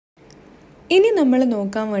ഇനി നമ്മൾ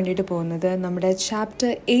നോക്കാൻ വേണ്ടിയിട്ട് പോകുന്നത് നമ്മുടെ ചാപ്റ്റർ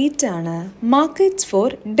 8 ആണ്, മാർക്കറ്റ്സ് ഫോർ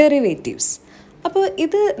ഡെറിവേറ്റീവ്സ്. അപ്പോൾ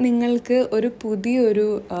ഇത് നിങ്ങൾക്ക് ഒരു പുതിയൊരു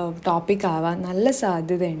ടോപ്പിക് ആവാൻ നല്ല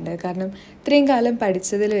സാധ്യതയുണ്ട്. കാരണം ഇത്രയും കാലം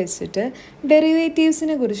പഠിച്ചതിൽ വെച്ചിട്ട്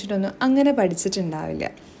ഡെറിവേറ്റീവ്സിനെ കുറിച്ചിട്ടൊന്നും അങ്ങനെ പഠിച്ചിട്ടുണ്ടാവില്ല.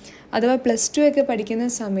 അഥവാ +2 ഒക്കെ പഠിക്കുന്ന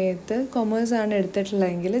സമയത്ത് കൊമേഴ്സാണ്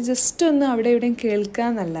എടുത്തിട്ടുള്ളതെങ്കിൽ ജസ്റ്റ് ഒന്ന് അവിടെ ഇവിടെയും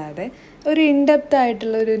കേൾക്കാമെന്നല്ലാതെ ഒരു ഇൻഡെപ്ത്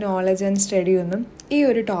ആയിട്ടുള്ള ഒരു നോളജ് ആൻഡ് സ്റ്റഡി ഒന്നും ഈ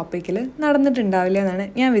ഒരു ടോപ്പിക്കിൽ നടന്നിട്ടുണ്ടാവില്ല എന്നാണ്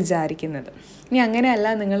ഞാൻ വിചാരിക്കുന്നത്. ഇനി അങ്ങനെയല്ല,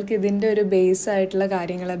 നിങ്ങൾക്ക് ഇതിൻ്റെ ഒരു ബേസ് ആയിട്ടുള്ള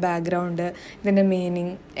കാര്യങ്ങൾ, ബാക്ക്ഗ്രൗണ്ട്, ഇതിൻ്റെ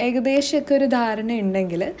മീനിങ് ഏകദേശമൊക്കെ ഒരു ധാരണ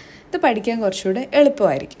ഉണ്ടെങ്കിൽ ഇത് പഠിക്കാൻ കുറച്ചുകൂടെ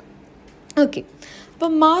എളുപ്പമായിരിക്കും. ഓക്കെ,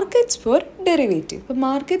 അപ്പോൾ മാർക്കറ്റ്സ് ഫോർ ഡെറിവേറ്റീവ്. ഇപ്പോൾ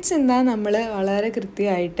മാർക്കറ്റ്സ് എന്താ നമ്മൾ വളരെ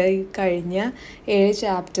കൃത്യമായിട്ട് ഈ കഴിഞ്ഞ 7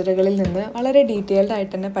 ചാപ്റ്ററുകളിൽ നിന്ന് വളരെ ഡീറ്റെയിൽഡ്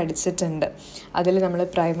ആയിട്ട് തന്നെ പഠിച്ചിട്ടുണ്ട്. അതിൽ നമ്മൾ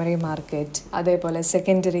പ്രൈമറി മാർക്കറ്റ്, അതേപോലെ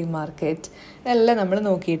സെക്കൻഡറി മാർക്കറ്റ് ഇതെല്ലാം നമ്മൾ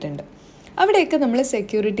നോക്കിയിട്ടുണ്ട്. അവിടെയൊക്കെ നമ്മൾ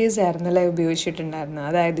സെക്യൂരിറ്റീസ് ആയിരുന്നല്ലേ ഉപയോഗിച്ചിട്ടുണ്ടായിരുന്നു.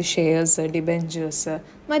 അതായത് ഷെയർസ്, ഡിബെഞ്ചേഴ്സ്,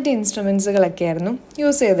 മറ്റ് ഇൻസ്ട്രുമെൻസുകളൊക്കെ ആയിരുന്നു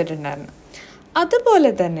യൂസ് ചെയ്തിട്ടുണ്ടായിരുന്നത്.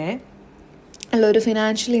 അതുപോലെ തന്നെ ഉള്ളൊരു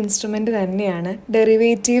ഫിനാൻഷ്യൽ ഇൻസ്ട്രുമെൻ്റ് തന്നെയാണ്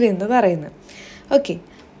ഡെറിവേറ്റീവ് എന്ന് പറയുന്നത്. Okay,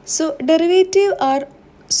 so derivative are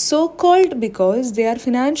so called because they are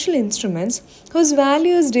financial instruments whose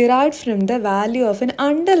value is derived from the value of an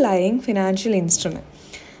underlying financial instrument.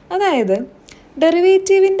 അതായത്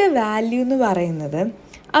ഡെറിവേറ്റീവിൻ്റെ വാല്യൂ എന്ന് പറയുന്നത്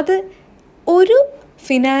അത് ഒരു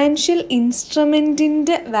ഫിനാൻഷ്യൽ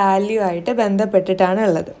ഇൻസ്ട്രുമെൻറ്റിൻ്റെ വാല്യൂ ആയിട്ട് ബന്ധപ്പെട്ടിട്ടാണ്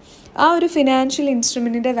ഉള്ളത്. ആ ഒരു ഫിനാൻഷ്യൽ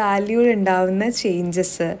ഇൻസ്ട്രുമെൻറ്റിൻ്റെ വാല്യൂയിൽ ഉണ്ടാവുന്ന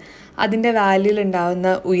ചേഞ്ചസ്, അതിൻ്റെ വാല്യൂയിൽ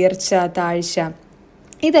ഉണ്ടാവുന്ന ഉയർച്ച, താഴ്ച,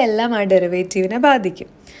 ഇതെല്ലാം ആ ഡെറിവേറ്റീവിനെ ബാധിക്കും.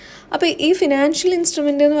 അപ്പോൾ ഈ ഫിനാൻഷ്യൽ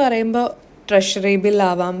ഇൻസ്ട്രുമെൻ്റ് എന്ന് പറയുമ്പോൾ ട്രഷറി ബിൽ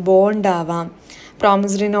ആവാം, ബോണ്ട് ആവാം,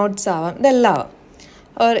 പ്രോമിസറി നോട്ട്സ് ആവാം, ഇതെല്ലാം ആവാം.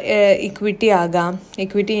 ഓർ ഇക്വിറ്റി ആകാം,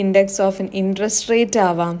 equity index of interest rate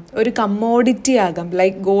ആവാം, ഒരു കമ്മോഡിറ്റി ആകാം,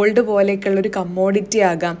 ലൈക്ക് ഗോൾഡ് പോലെയൊക്കെയുള്ള ഒരു കമ്മോഡിറ്റി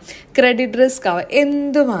ആകാം, ക്രെഡിറ്റ് റിസ്ക് ആവാം,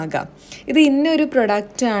 എന്തുമാകാം. ഇത് ഇന്നൊരു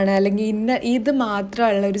പ്രൊഡക്റ്റാണ് അല്ലെങ്കിൽ ഇത്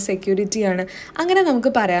മാത്രമുള്ള ഒരു സെക്യൂരിറ്റിയാണ് അങ്ങനെ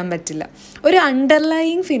നമുക്ക് പറയാൻ പറ്റില്ല. ഒരു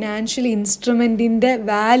അണ്ടർലൈയിങ് ഫിനാൻഷ്യൽ ഇൻസ്ട്രുമെൻറ്റിൻ്റെ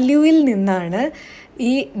വാല്യൂവിൽ നിന്നാണ്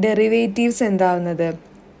ഈ ഡെറിവേറ്റീവ്സ് എന്താവുന്നത്,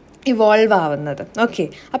 ഇവോൾവ് ആവുന്നത്. ഓക്കെ,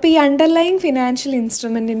 അപ്പോൾ ഈ അണ്ടർലൈയിങ് ഫിനാൻഷ്യൽ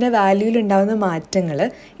ഇൻസ്ട്രുമെൻറ്റിൻ്റെ വാല്യൂവിൽ ഉണ്ടാകുന്ന മാറ്റങ്ങൾ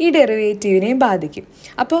ഈ ഡെറിവേറ്റീവിനെയും ബാധിക്കും.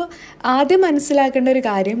 അപ്പോൾ ആദ്യം മനസ്സിലാക്കേണ്ട ഒരു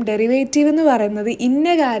കാര്യം, ഡെറിവേറ്റീവ് എന്ന് പറയുന്നത്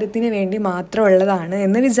ഇന്ന കാര്യത്തിന് വേണ്ടി മാത്രമുള്ളതാണ്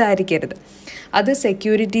എന്ന് വിചാരിക്കരുത്. അത്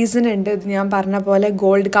സെക്യൂരിറ്റീസിനുണ്ട്, ഞാൻ പറഞ്ഞ പോലെ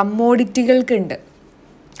ഗോൾഡ് കമ്മോഡിറ്റികൾക്കുണ്ട്,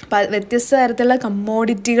 വ്യത്യസ്ത തരത്തിലുള്ള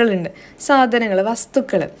കമ്മോഡിറ്റികളുണ്ട്, സാധനങ്ങൾ,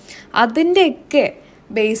 വസ്തുക്കൾ. അതിൻ്റെയൊക്കെ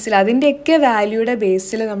ബേസിൽ, അതിൻ്റെയൊക്കെ വാല്യൂയുടെ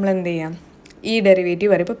ബേസിൽ നമ്മൾ എന്ത് ചെയ്യാം, ഈ ഡെറിവേറ്റീവ്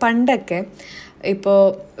പറയും. ഇപ്പോൾ പണ്ടൊക്കെ ഇപ്പോൾ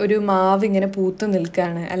ഒരു മാവ് ഇങ്ങനെ പൂത്ത്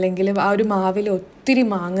നിൽക്കുകയാണ്, അല്ലെങ്കിൽ ആ ഒരു മാവിൽ ഒത്തിരി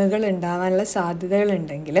മാങ്ങകൾ ഉണ്ടാവാനുള്ള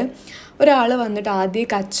സാധ്യതകളുണ്ടെങ്കിൽ ഒരാൾ വന്നിട്ട് ആദ്യം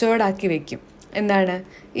കച്ചവടമാക്കി വെക്കും. എന്താണ്,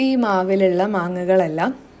 ഈ മാവിലുള്ള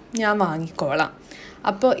മാങ്ങകളെല്ലാം ഞാൻ വാങ്ങിക്കോളാം,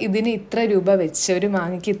 അപ്പോൾ ഇതിന് ഇത്ര രൂപ വെച്ച്, ഒരു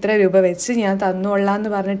മാങ്ങയ്ക്ക് ഇത്ര രൂപ വെച്ച് ഞാൻ തന്നോളാം എന്ന്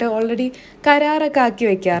പറഞ്ഞിട്ട് ഓൾറെഡി കരാറൊക്കെ ആക്കി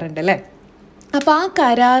വെക്കാറുണ്ട് അല്ലേ. അപ്പോൾ ആ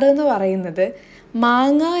കരാറ് എന്ന് പറയുന്നത്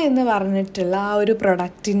മാങ്ങ എന്ന് പറഞ്ഞിട്ടുള്ള ആ ഒരു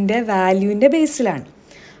പ്രൊഡക്റ്റിൻ്റെ വാല്യൂവിൻ്റെ ബേസിലാണ്.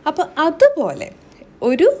 അപ്പോൾ അതുപോലെ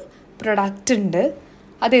ഒരു പ്രൊഡക്റ്റ് ഉണ്ട്,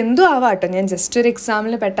 അതെന്തും ആവാട്ടോ, ഞാൻ ജസ്റ്റ് ഒരു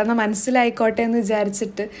എക്സാമ്പിൾ പെട്ടെന്ന് മനസ്സിലായിക്കോട്ടെ എന്ന്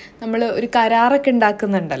വിചാരിച്ചിട്ട് നമ്മൾ ഒരു കരാറൊക്കെ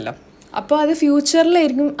ഉണ്ടാക്കുന്നുണ്ടല്ലോ. അപ്പോൾ അത്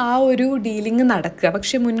ഫ്യൂച്ചറിലായിരിക്കും ആ ഒരു ഡീലിങ് നടക്കുക,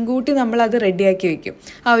 പക്ഷെ മുൻകൂട്ടി നമ്മളത് റെഡിയാക്കി വയ്ക്കും,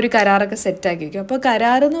 ആ ഒരു കരാറൊക്കെ സെറ്റാക്കി വയ്ക്കും. അപ്പോൾ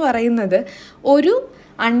കരാറെന്ന് പറയുന്നത് ഒരു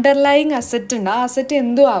അണ്ടർലൈയിങ് അസറ്റ് ഉണ്ട്, ആ അസറ്റ്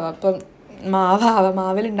എന്തും ആവാം. അപ്പം മാവാവാം,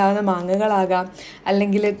 മാവിലുണ്ടാകുന്ന മാങ്ങകളാകാം,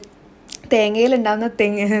 അല്ലെങ്കിൽ തെങ്ങിലുണ്ടാകുന്ന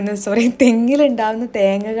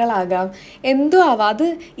തേങ്ങകളാകാം, എന്തും ആവാം. അത്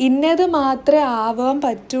ഇന്നത് മാത്രമേ ആവാൻ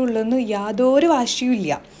പറ്റുള്ളൂ എന്ന് യാതൊരു വാശിയും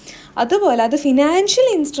ഇല്ല. അതുപോലെ അത് ഫിനാൻഷ്യൽ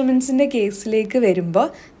ഇൻസ്ട്രുമെൻസിൻ്റെ കേസിലേക്ക് വരുമ്പോൾ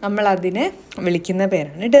നമ്മൾ അതിനെ വിളിക്കുന്ന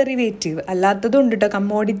പേരാണ് ഡെറിവേറ്റീവ്. അല്ലാത്തതും ഉണ്ട് കേട്ടോ,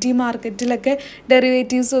 കമ്മോഡിറ്റി മാർക്കറ്റിലൊക്കെ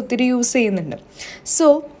ഡെറിവേറ്റീവ്സ് ഒത്തിരി യൂസ് ചെയ്യുന്നുണ്ട്. സോ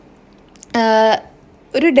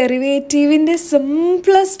ഒരു ഡെറിവേറ്റീവിൻ്റെ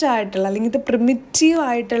സിംപ്ലസ്റ്റ് ആയിട്ടുള്ള, അല്ലെങ്കിൽ ഇത് പ്രിമിറ്റീവ്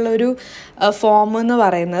ആയിട്ടുള്ള ഒരു ഫോം എന്ന്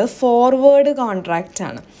പറയുന്നത് ഫോർവേഡ് കോൺട്രാക്റ്റ്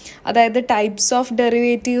ആണ്. അതായത് ടൈപ്സ് ഓഫ്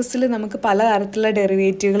ഡെറിവേറ്റീവ്സിൽ നമുക്ക് പലതരത്തിലുള്ള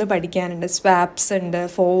ഡെറിവേറ്റീവുകൾ പഠിക്കാനുണ്ട്. സ്വാപ്സ് ഉണ്ട്,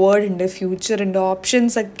 ഫോർവേഡ് ഉണ്ട്, ഫ്യൂച്ചർ ഉണ്ട്,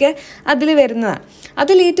 ഓപ്ഷൻസ് ഒക്കെ അതിൽ വരുന്നതാണ്.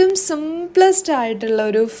 അതിൽ ഏറ്റവും സിംപ്ലസ്റ്റ് ആയിട്ടുള്ള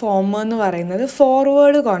ഒരു ഫോം എന്ന് പറയുന്നത്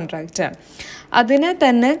ഫോർവേഡ് കോൺട്രാക്റ്റ് ആണ്. അതിനെ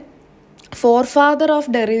തന്നെ ഫോർഫാദർ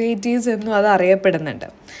ഓഫ് ഡെറിവേറ്റീവ്സ് എന്നും അത് അറിയപ്പെടുന്നുണ്ട്.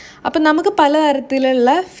 അപ്പം നമുക്ക് പലതരത്തിലുള്ള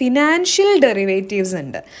ഫിനാൻഷ്യൽ ഡെറിവേറ്റീവ്സ്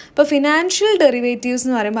ഉണ്ട്. അപ്പോൾ ഫിനാൻഷ്യൽ ഡെറിവേറ്റീവ്സ്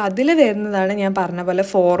എന്ന് പറയുമ്പോൾ അതിൽ വരുന്നതാണ് ഞാൻ പറഞ്ഞ പോലെ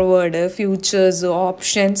ഫോർവേഡ്, ഫ്യൂച്ചേഴ്സ്,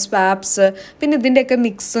 ഓപ്ഷൻസ്, സ്വാപ്സ്, പിന്നെ ഇതിൻ്റെയൊക്കെ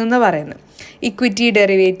മിക്സ് എന്ന് പറയുന്നത്. Equity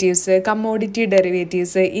derivatives, commodity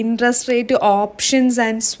derivatives, interest rate options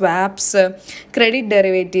and swaps, credit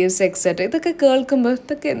derivatives etcetera. ഇതൊക്കെ കേൾക്കുമ്പോൾ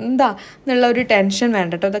ഇതൊക്കെ എന്താ എന്നുള്ള ഒരു ടെൻഷൻ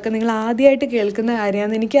വേണ്ട കേട്ടോ. ഇതൊക്കെ നിങ്ങൾ ആദ്യമായിട്ട് കേൾക്കുന്ന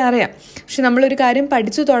കാര്യമാണെന്ന് എനിക്കറിയാം. പക്ഷെ നമ്മളൊരു കാര്യം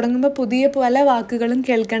പഠിച്ചു തുടങ്ങുമ്പോൾ പുതിയ പല വാക്കുകളും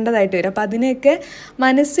കേൾക്കേണ്ടതായിട്ട് വരും. അപ്പോൾ അതിനെയൊക്കെ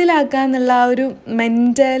മനസ്സിലാക്കുക എന്നുള്ള ആ ഒരു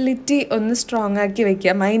മെൻറ്റാലിറ്റി ഒന്ന് സ്ട്രോങ് ആക്കി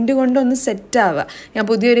വെക്കുക, മൈൻഡ് കൊണ്ടൊന്ന് സെറ്റാവുക. ഞാൻ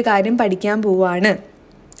പുതിയൊരു കാര്യം പഠിക്കാൻ പോവുകയാണ്.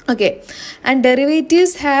 Okay, and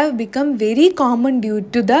derivatives have become very common due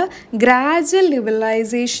to the gradual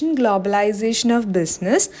liberalization, globalization of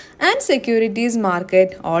business and securities market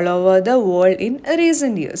all over the world in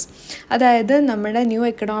recent years. അതായത് നമ്മുടെ ന്യൂ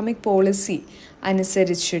എക്കണോമിക് പോളിസി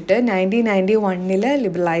അനുസരിച്ചിട്ട് 1991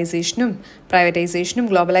 ലിബറലൈസേഷനും പ്രൈവറ്റൈസേഷനും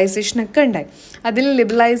ഗ്ലോബലൈസേഷനൊക്കെ ഉണ്ടായി. അതിൽ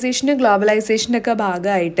ലിബറലൈസേഷനും ഗ്ലോബലൈസേഷനൊക്കെ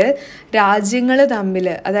ഭാഗമായിട്ട് രാജ്യങ്ങൾ തമ്മിൽ,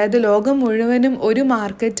 അതായത് ലോകം മുഴുവനും ഒരു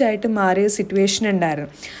മാർക്കറ്റായിട്ട് മാറിയ സിറ്റുവേഷൻ ഉണ്ടായിരുന്നു.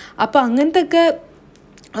 അപ്പോൾ അങ്ങനത്തെ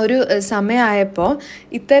ഒരു സമയമായപ്പോൾ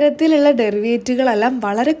ഇത്തരത്തിലുള്ള ഡെറിവേറ്റീവുകളെല്ലാം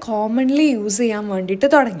വളരെ കോമൺലി യൂസ് ചെയ്യാൻ വേണ്ടിയിട്ട്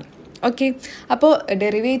തുടങ്ങി. ഓക്കെ, അപ്പോൾ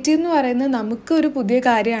ഡെറിവേറ്റീവ് എന്ന് പറയുന്നത് നമുക്കൊരു പുതിയ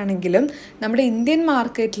കാര്യമാണെങ്കിലും നമ്മുടെ ഇന്ത്യൻ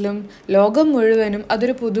മാർക്കറ്റിലും ലോകം മുഴുവനും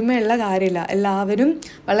അതൊരു പുതുമയുള്ള കാര്യമില്ല. എല്ലാവരും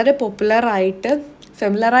വളരെ പോപ്പുലറായിട്ട്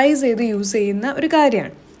ഫെമിലറൈസ് ചെയ്ത് യൂസ് ചെയ്യുന്ന ഒരു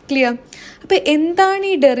കാര്യമാണ്. ക്ലിയർ? അപ്പോൾ എന്താണ്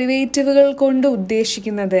ഈ ഡെറിവേറ്റീവുകൾ കൊണ്ട്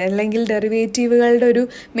ഉദ്ദേശിക്കുന്നത്, അല്ലെങ്കിൽ ഡെറിവേറ്റീവുകളുടെ ഒരു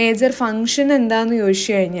മേജർ ഫങ്ഷൻ എന്താണെന്ന് ചോദിച്ചു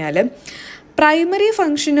കഴിഞ്ഞാൽ, പ്രൈമറി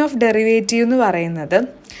ഫങ്ഷൻ ഓഫ് ഡെറിവേറ്റീവ് എന്ന് പറയുന്നത്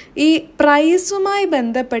ഈ പ്രൈസുമായി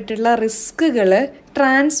ബന്ധപ്പെട്ടുള്ള റിസ്കുകൾ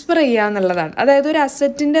ട്രാൻസ്ഫർ ചെയ്യുക എന്നുള്ളതാണ്. അതായത് ഒരു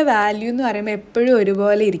അസറ്റിൻ്റെ വാല്യൂ എന്ന് പറയുമ്പോൾ എപ്പോഴും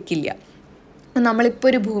ഒരുപോലെ ഇരിക്കില്ല. നമ്മളിപ്പോൾ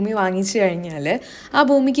ഒരു ഭൂമി വാങ്ങിച്ചു കഴിഞ്ഞാൽ ആ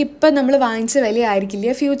ഭൂമിക്ക് ഇപ്പം നമ്മൾ വാങ്ങിച്ച വില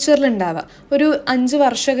ആയിരിക്കില്ല ഫ്യൂച്ചറിൽ ഉണ്ടാവുക. ഒരു 5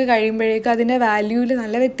 വർഷമൊക്കെ കഴിയുമ്പോഴേക്കും അതിൻ്റെ വാല്യൂവിൽ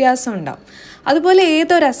നല്ല വ്യത്യാസം ഉണ്ടാവും. അതുപോലെ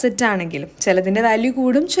ഏതൊരു അസറ്റാണെങ്കിലും ചിലതിൻ്റെ വാല്യൂ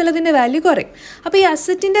കൂടും, ചിലതിൻ്റെ വാല്യൂ കുറയും. അപ്പോൾ ഈ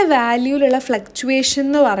അസറ്റിൻ്റെ വാല്യൂവിലുള്ള ഫ്ലക്ച്വേഷൻ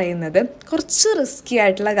എന്ന് പറയുന്നത് കുറച്ച് റിസ്കി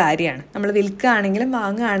ആയിട്ടുള്ള കാര്യമാണ്. നമ്മൾ വിൽക്കുകയാണെങ്കിലും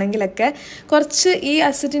വാങ്ങുകയാണെങ്കിലൊക്കെ കുറച്ച് ഈ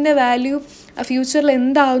അസറ്റിൻ്റെ വാല്യൂ ഫ്യൂച്ചറിൽ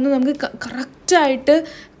എന്താവുമെന്ന് നമുക്ക് കറക്റ്റായിട്ട്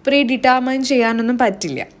പ്രീ ഡിറ്റർമൈൻ ചെയ്യാനൊന്നും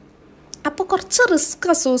പറ്റില്ല. അപ്പോൾ കുറച്ച് റിസ്ക്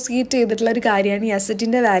അസോസിയേറ്റ് ചെയ്തിട്ടുള്ള ഒരു കാര്യമാണ് ഈ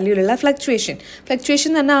അസറ്റിൻ്റെ വാല്യൂവിലുള്ള ഫ്ലക്ച്വേഷൻ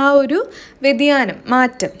എന്ന് പറഞ്ഞാൽ ആ ഒരു വ്യതിയാനം,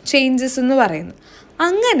 മാറ്റം, ചേഞ്ചസ് എന്ന് പറയുന്നത്.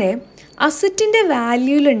 അങ്ങനെ അസറ്റിൻ്റെ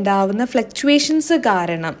വാല്യൂവിലുണ്ടാവുന്ന ഫ്ലക്ച്വേഷൻസ്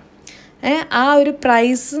കാരണം, ആ ഒരു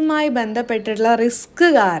പ്രൈസുമായി ബന്ധപ്പെട്ടിട്ടുള്ള റിസ്ക്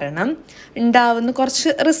കാരണം ഉണ്ടാവുന്ന കുറച്ച്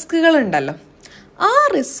റിസ്കുകളുണ്ടല്ലോ, ആ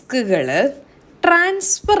റിസ്കുകൾ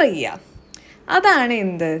ട്രാൻസ്ഫർ ചെയ്യുക. അതാണ്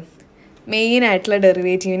എന്ത് മെയിനായിട്ടുള്ള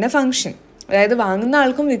ഡെറിവേറ്റീവിൻ്റെ ഫങ്ഷൻ. അതായത് വാങ്ങുന്ന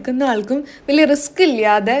ആൾക്കും വിൽക്കുന്ന ആൾക്കും വലിയ റിസ്ക്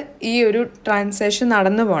ഇല്ലാതെ ഈ ഒരു ട്രാൻസാക്ഷൻ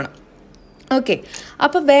നടന്നു പോകണം. ഓക്കെ,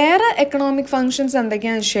 അപ്പോൾ വേറെ എക്കണോമിക് ഫങ്ഷൻസ്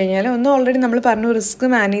എന്തൊക്കെയാണെന്ന് വെച്ച് കഴിഞ്ഞാൽ, ഒന്ന് ഓൾറെഡി നമ്മൾ പറഞ്ഞു, റിസ്ക്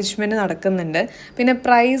മാനേജ്മെൻറ്റ് നടക്കുന്നുണ്ട്. പിന്നെ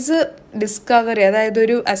പ്രൈസ് ഡിസ്കവറി, അതായത്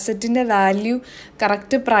ഒരു അസറ്റിൻ്റെ വാല്യൂ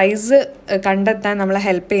കറക്റ്റ് പ്രൈസ് കണ്ടെത്താൻ നമ്മളെ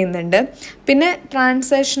ഹെൽപ്പ് ചെയ്യുന്നുണ്ട്. പിന്നെ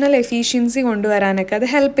ട്രാൻസാക്ഷണൽ എഫിഷ്യൻസി കൊണ്ടുവരാനൊക്കെ അത്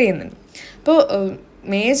ഹെൽപ്പ് ചെയ്യുന്നുണ്ട്. അപ്പോൾ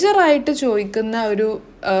മേജറായിട്ട് ചോദിക്കുന്ന ഒരു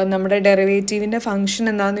നമ്മുടെ ഡെറിവേറ്റീവിൻ്റെ ഫങ്ഷൻ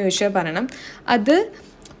എന്താണെന്ന് ചോദിച്ചാൽ പറയണം, അത്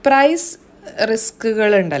പ്രൈസ്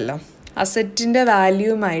റിസ്കുകളുണ്ടല്ലോ, അസറ്റിൻ്റെ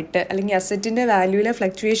വാല്യൂവുമായിട്ട് അല്ലെങ്കിൽ അസറ്റിൻ്റെ വാല്യൂവിലെ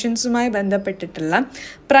ഫ്ലക്ച്വേഷൻസുമായി ബന്ധപ്പെട്ടിട്ടുള്ള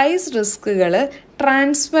പ്രൈസ് റിസ്കുകൾ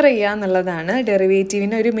ട്രാൻസ്ഫർ ചെയ്യുക എന്നുള്ളതാണ്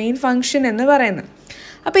ഡെറിവേറ്റീവിൻ്റെ ഒരു മെയിൻ ഫങ്ഷൻ എന്ന് പറയുന്നത്.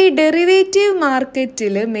 അപ്പോൾ ഈ ഡെറിവേറ്റീവ്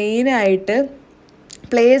മാർക്കറ്റിൽ മെയിനായിട്ട്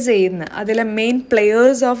പ്ലേ ചെയ്യുന്ന, അതിലെ main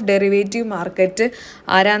players of derivative market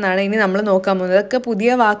ആരാന്നാണ് ഇനി നമ്മൾ നോക്കാൻ പോകുന്നത്. അതൊക്കെ പുതിയ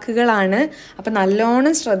വാക്കുകളാണ്, അപ്പോൾ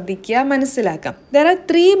നല്ലോണം ശ്രദ്ധിക്കുക, മനസ്സിലാക്കാം. There are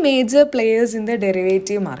 3 major players in the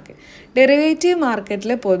derivative market. Derivative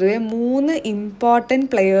മാർക്കറ്റിൽ പൊതുവെ 3 ഇമ്പോർട്ടൻറ്റ്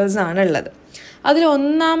പ്ലെയേഴ്സാണ് ഉള്ളത്. അതിൽ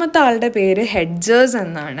ഒന്നാമത്തെ ആളുടെ പേര് ഹെഡ്ജേഴ്സ്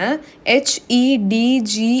എന്നാണ്,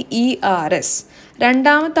 HEDGERS.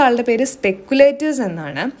 രണ്ടാമത്തെ ആളുടെ പേര് സ്പെക്കുലേറ്റേഴ്സ്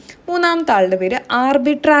എന്നാണ്. മൂന്നാമത്തെ ആളുടെ പേര്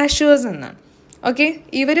ആർബിട്രാഷേഴ്സ് എന്നാണ്. ഓക്കെ,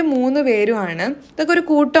 ഇവർ 3 പേരുമാണ്, ഇതൊക്കെ ഒരു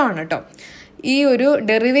കൂട്ടമാണ് കേട്ടോ, ഈ ഒരു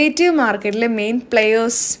ഡെറിവേറ്റീവ് മാർക്കറ്റിലെ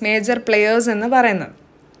മേജർ പ്ലെയേഴ്സ് എന്ന് പറയുന്നത്.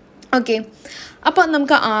 ഓക്കെ, അപ്പോൾ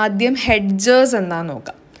നമുക്ക് ആദ്യം ഹെഡ്ജേഴ്സ് എന്താണെന്ന്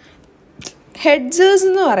നോക്കാം. ഹെഡ്ജേഴ്സ്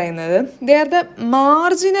എന്ന് പറയുന്നത് they are the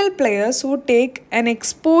marginal players who take an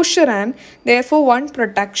exposure and therefore one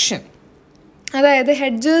protection. അതായത്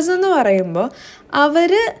ഹെഡ്ജേഴ്സ് എന്ന് പറയുമ്പോൾ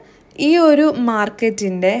അവർ ഈ ഒരു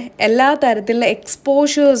മാർക്കറ്റിൻ്റെ എല്ലാ തരത്തിലുള്ള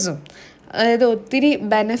എക്സ്പോഷേഴ്സും, അതായത് ഒത്തിരി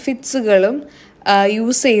ബെനഫിറ്റ്സുകളും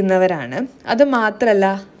യൂസ് ചെയ്യുന്നവരാണ്. അത് മാത്രമല്ല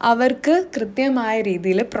അവർക്ക് കൃത്യമായ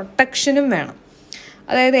രീതിയിൽ പ്രൊട്ടക്ഷനും വേണം.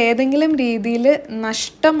 അതായത് ഏതെങ്കിലും രീതിയിൽ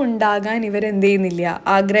നഷ്ടമുണ്ടാകാൻ ഇവരെന്ത് ചെയ്യുന്നില്ല,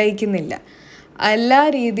 ആഗ്രഹിക്കുന്നില്ല. എല്ലാ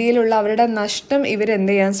രീതിയിലുള്ള അവരുടെ നഷ്ടം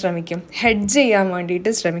ഇവരെന്ത് ചെയ്യാൻ ശ്രമിക്കും, ഹെഡ്ജ് ചെയ്യാൻ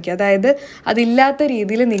വേണ്ടിയിട്ട് ശ്രമിക്കും. അതായത് അതില്ലാത്ത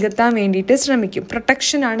രീതിയിൽ നികത്താൻ വേണ്ടിയിട്ട് ശ്രമിക്കും.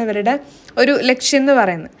 പ്രൊട്ടക്ഷനാണ് ഇവരുടെ ഒരു ലക്ഷ്യം എന്ന്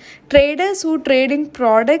പറയുന്നത്. Traders who trade in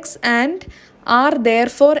products and R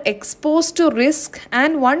therefore exposed to risk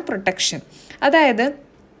and one protection. അതായത്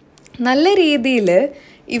നല്ല രീതിയിൽ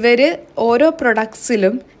ഇവർ ഓരോ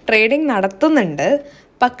പ്രൊഡക്ട്സിലും ട്രേഡിംഗ് നടത്തുന്നുണ്ട്.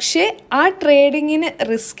 പക്ഷേ ആ ട്രേഡിങ്ങിന്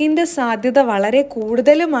റിസ്കിൻ്റെ സാധ്യത വളരെ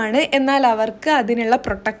കൂടുതലുമാണ്. എന്നാൽ അവർക്ക് അതിനുള്ള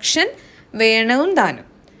പ്രൊട്ടക്ഷൻ വേണവും താനും.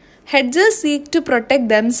 Hedgers seek to protect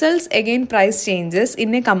themselves against price changes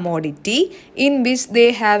in a commodity in which they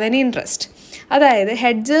have an interest. അതായത്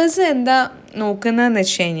ഹെഡ്ജേഴ്സ് എന്താ നോക്കുന്നതെന്ന്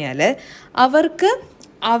വെച്ച് കഴിഞ്ഞാൽ അവർക്ക്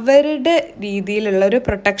അവരുടെ രീതിയിലുള്ളൊരു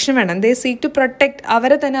പ്രൊട്ടക്ഷൻ വേണം. ദേ സീക്ക് ടു പ്രൊട്ടക്റ്റ്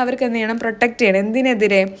അവരെ തന്നെ അവർക്ക് എന്ത് ചെയ്യണം, പ്രൊട്ടക്റ്റ് ചെയ്യണം.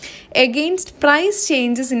 എന്തിനെതിരെ? Against price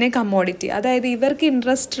changes in A commodity. അതായത് ഇവർക്ക്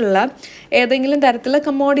ഇൻട്രസ്റ്റ് ഉള്ള ഏതെങ്കിലും തരത്തിലുള്ള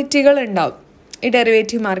കമ്മോഡിറ്റികൾ ഉണ്ടാവും ഈ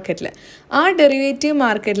ഡെറിവേറ്റീവ് മാർക്കറ്റിൽ. ആ ഡെറിവേറ്റീവ്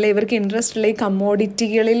മാർക്കറ്റിൽ ഇവർക്ക് ഇൻട്രസ്റ്റ് ഉള്ള ഈ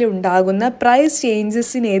കമ്മോഡിറ്റികളിൽ ഉണ്ടാകുന്ന പ്രൈസ്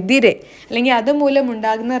ചേഞ്ചസിനെതിരെ അല്ലെങ്കിൽ അതുമൂലം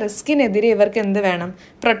ഉണ്ടാകുന്ന റിസ്കിനെതിരെ ഇവർക്ക് എന്ത് വേണം?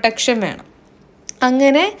 പ്രൊട്ടക്ഷൻ വേണം.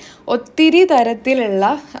 അങ്ങനെ ഒത്തിരി തരത്തിലുള്ള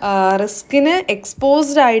റിസ്കിന്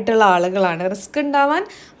എക്സ്പോസ്ഡ് ആയിട്ടുള്ള ആളുകളാണ്, റിസ്ക് ഉണ്ടാവാൻ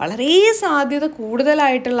വളരെ സാധ്യത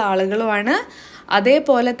കൂടുതലായിട്ടുള്ള ആളുകളുമാണ്.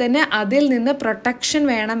 അതേപോലെ തന്നെ അതിൽ നിന്ന് പ്രൊട്ടക്ഷൻ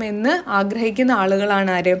വേണമെന്ന് ആഗ്രഹിക്കുന്ന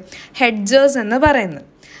ആളുകളാണ് ആര്? ഹെഡ്ജേഴ്സ് എന്ന് പറയുന്നത്.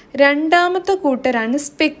 രണ്ടാമത്തെ കൂട്ടരാണ്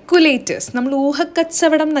സ്പെക്കുലേറ്റേഴ്സ്. നമ്മൾ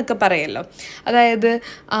ഊഹക്കച്ചവടം എന്നൊക്കെ പറയല്ലോ. അതായത്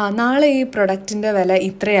നാളെ ഈ പ്രൊഡക്റ്റിൻ്റെ വില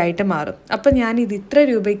ഇത്രയായിട്ട് മാറും, അപ്പം ഞാനിത് ഇത്ര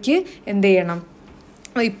രൂപയ്ക്ക് എന്ത് ചെയ്യണം,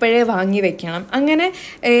 ഇപ്പോഴേ വാങ്ങി വെക്കണം. അങ്ങനെ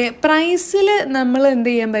പ്രൈസിൽ നമ്മൾ എന്ത്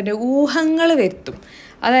ചെയ്യാൻ പറ്റും? ഊഹങ്ങൾ വരുത്തും.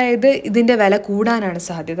 അതായത് ഇതിൻ്റെ വില കൂടാനാണ്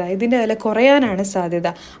സാധ്യത, ഇതിൻ്റെ വില കുറയാനാണ് സാധ്യത.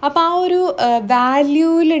 അപ്പോൾ ആ ഒരു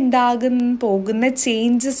പോകുന്ന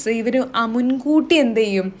ചേഞ്ചസ് ഇവർ മുൻകൂട്ടി എന്ത്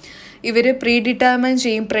ചെയ്യും? ഇവർ പ്രീഡിറ്റർമൈൻ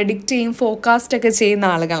ചെയ്യും, പ്രെഡിക്റ്റ് ചെയ്യും, ഫോർകാസ്റ്റ് ഒക്കെ ചെയ്യുന്ന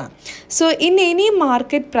ആളുകളാണ്. So in any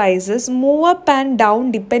market prices move up and down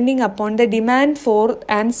depending upon the demand for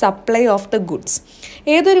and supply of the goods.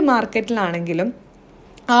 ഏതൊരു മാർക്കറ്റിലാണെങ്കിലും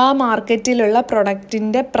ആ മാർക്കറ്റിലുള്ള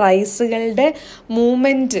പ്രൊഡക്റ്റിൻ്റെ പ്രൈസുകളുടെ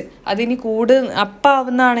മൂവ്മെൻറ്റ് അതിന്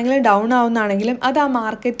അപ്പാവുന്നതാണെങ്കിലും ഡൗൺ ആവുന്നതാണെങ്കിലും അത് ആ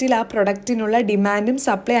മാർക്കറ്റിൽ ആ പ്രൊഡക്റ്റിനുള്ള ഡിമാൻഡും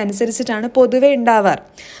സപ്ലൈ അനുസരിച്ചിട്ടാണ് പൊതുവെ ഉണ്ടാവാറ്.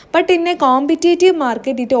 But in A competitive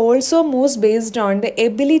market it also moves based on the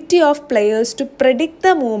ability of players to predict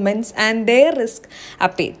the movements and their risk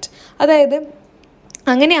അപ്പേറ്റ്. അതായത്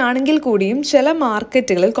അങ്ങനെയാണെങ്കിൽ കൂടിയും ചില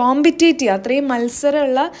മാർക്കറ്റുകളിൽ കോമ്പറ്റേറ്റീവ് അത്രയും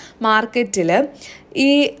മത്സരമുള്ള മാർക്കറ്റിൽ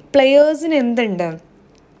ഈ പ്ലെയേഴ്സിന് എന്തുണ്ട്?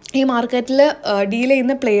 ഈ മാർക്കറ്റിൽ ഡീൽ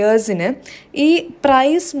ചെയ്യുന്ന പ്ലെയേഴ്സിന് ഈ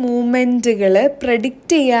പ്രൈസ് മൂവ്മെൻറ്റുകൾ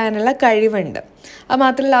പ്രെഡിക്റ്റ് ചെയ്യാനുള്ള കഴിവുണ്ട്. അത്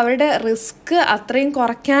മാത്രമല്ല അവരുടെ റിസ്ക് അത്രയും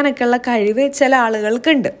കുറയ്ക്കാനൊക്കെ ഉള്ള കഴിവ് ചില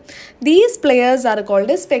ആളുകൾക്കുണ്ട്. These players are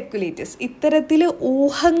called speculators. ഇത്തരത്തിൽ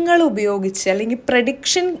ഊഹങ്ങൾ ഉപയോഗിച്ച് അല്ലെങ്കിൽ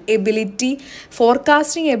പ്രഡിക്ഷൻ എബിലിറ്റി,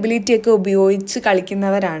 ഫോർകാസ്റ്റിംഗ് എബിലിറ്റി ഒക്കെ ഉപയോഗിച്ച്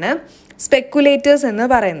കളിക്കുന്നവരാണ് സ്പെക്കുലേറ്റേഴ്സ് എന്ന്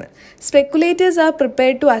പറയുന്നത്. Speculators are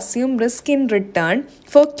prepared to assume risk in return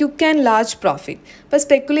four quick and large profit. അപ്പോൾ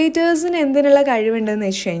സ്പെക്കുലേറ്റേഴ്സിന് എന്തിനുള്ള കഴിവുണ്ടെന്ന്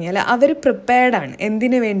വെച്ച് കഴിഞ്ഞാൽ അവർ പ്രിപ്പയർഡാണ്.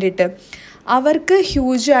 എന്തിനു വേണ്ടിയിട്ട്? അവർക്ക്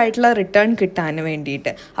ഹ്യൂജ് ആയിട്ടുള്ള റിട്ടേൺ കിട്ടാൻ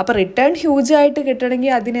വേണ്ടിയിട്ട്. അപ്പോൾ റിട്ടേൺ ഹ്യൂജ് ആയിട്ട്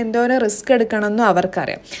കിട്ടണമെങ്കിൽ അതിന് എന്തോരം റിസ്ക് എടുക്കണമെന്നും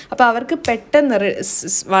അവർക്കറിയാം. അപ്പോൾ അവർക്ക് പെട്ടെന്ന്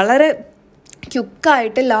വളരെ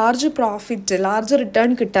ക്യുക്കായിട്ട് ലാർജ് പ്രോഫിറ്റ്, ലാർജ് റിട്ടേൺ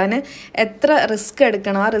കിട്ടാൻ എത്ര റിസ്ക്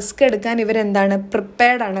എടുക്കണം, ആ റിസ്ക് എടുക്കാൻ ഇവരെന്താണ്?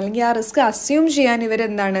 പ്രിപ്പയർഡാണ്. അല്ലെങ്കിൽ ആ റിസ്ക് അസ്യൂം ചെയ്യാൻ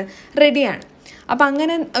ഇവരെന്താണ്? റെഡിയാണ്. അപ്പം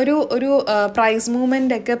അങ്ങനെ ഒരു പ്രൈസ്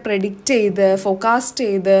മൂവ്മെൻ്റ് ഒക്കെ പ്രെഡിക്റ്റ് ചെയ്ത് ഫോർകാസ്റ്റ്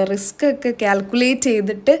ചെയ്ത് റിസ്ക് ഒക്കെ കാൽക്കുലേറ്റ്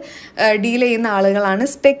ചെയ്തിട്ട് ഡീൽ ചെയ്യുന്ന ആളുകളാണ്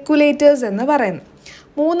സ്പെക്കുലേറ്റേഴ്സ് എന്ന് പറയുന്നത്.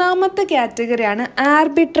 മൂന്നാമത്തെ കാറ്റഗറിയാണ്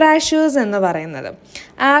ആർബിട്രാഷേഴ്സ് എന്ന് പറയുന്നത്.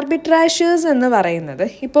 ആർബിട്രാഷേഴ്സ് എന്ന് പറയുന്നത്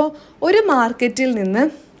ഇപ്പോൾ ഒരു മാർക്കറ്റിൽ നിന്ന്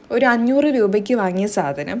ഒരു 500 രൂപയ്ക്ക് വാങ്ങിയ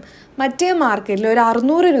സാധനം മറ്റേ മാർക്കറ്റിൽ ഒരു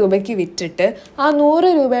 600 രൂപയ്ക്ക് വിറ്റിട്ട് ആ 100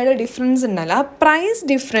 രൂപയുടെ ഡിഫറൻസ് ഉണ്ടല്ലോ, ആ പ്രൈസ്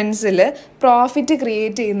ഡിഫറൻസിൽ പ്രോഫിറ്റ്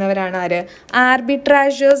ക്രിയേറ്റ് ചെയ്യുന്നവരാണ് ആര്?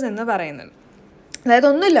 ആർബിട്രാഷേഴ്സ് എന്ന് പറയുന്നത്. അതായത്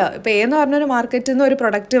ഒന്നുമില്ല, ഇപ്പോൾ എന്ന് പറഞ്ഞൊരു മാർക്കറ്റിൽ നിന്ന് ഒരു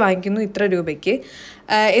പ്രൊഡക്റ്റ് വാങ്ങിക്കുന്നു ഇത്ര രൂപയ്ക്ക്,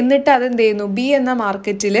 എന്നിട്ട് അതെന്ത് ചെയ്യുന്നു? ബി എന്ന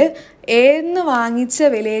മാർക്കറ്റിൽ എന്ന് വാങ്ങിച്ച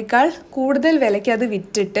വിലയേക്കാൾ കൂടുതൽ വിലയ്ക്ക് അത്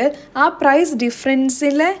വിറ്റിട്ട് ആ പ്രൈസ്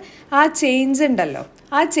ഡിഫറൻസിലെ ആ ചേഞ്ച് ഉണ്ടല്ലോ,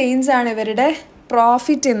 ആ ചേഞ്ചാണ് ഇവരുടെ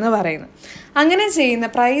പ്രോഫിറ്റ് എന്ന് പറയുന്നത്. അങ്ങനെ ചെയ്യുന്ന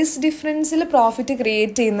പ്രൈസ് ഡിഫറൻസിൽ പ്രോഫിറ്റ്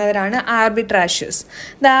ക്രിയേറ്റ് ചെയ്യുന്നവരാണ് ആർബിട്രാഷേഴ്സ്.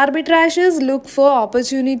 The ആർബിട്രാഷേഴ്സ് look for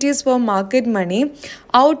opportunities for market money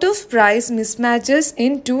out of price മിസ്മാച്ചസ്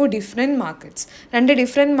in 2 different markets. 2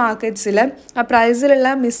 different മാർക്കറ്റ്സിൽ ആ പ്രൈസിലുള്ള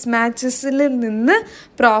മിസ്മാച്ചസിൽ നിന്ന്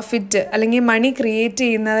പ്രോഫിറ്റ് അല്ലെങ്കിൽ മണി ക്രിയേറ്റ്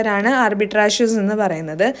ചെയ്യുന്നവരാണ് ആർബിട്രാഷേഴ്സ് എന്ന്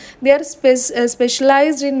പറയുന്നത്. They are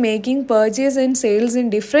specialised in making purchase and sales in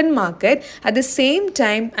different market at the same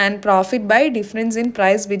time and profit by difference in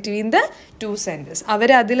price between the 2 centres. അവർ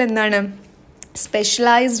അതിലെന്താണ്?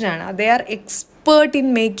 Specialised ആണ്. They are expert in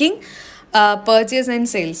making purchase and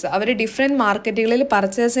sales. Our different മാർക്കറ്റുകളിൽ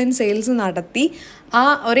purchase and sales നടത്തി ആ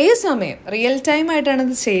ഒരേ സമയം real time ആയിട്ടാണ്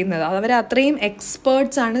ഇത് ചെയ്യുന്നത്. അവർ അത്രയും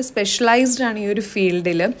എക്സ്പേർട്സ് ആണ്, സ്പെഷ്യലൈസ്ഡ് ആണ് ഈ ഒരു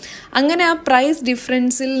ഫീൽഡിൽ. അങ്ങനെ ആ പ്രൈസ്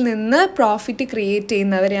ഡിഫറൻസിൽ നിന്ന് പ്രോഫിറ്റ് ക്രിയേറ്റ്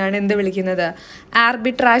ചെയ്യുന്നവരെയാണ് എന്ത് വിളിക്കുന്നത്?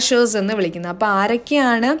 ആർബിട്രാഷേഴ്സ് എന്ന് വിളിക്കുന്നത്. അപ്പോൾ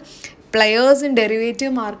ആരൊക്കെയാണ് പ്ലെയേഴ്സ് ഇൻ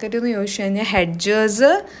ഡെറിവേറ്റീവ് മാർക്കറ്റ് എന്ന് ചോദിച്ചു കഴിഞ്ഞാൽ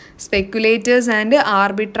ഹെഡ്ജേഴ്സ്, സ്പെക്കുലേറ്റേഴ്സ് ആൻഡ്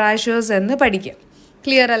ആർബിട്രാഷേഴ്സ് എന്ന് പഠിക്കുക.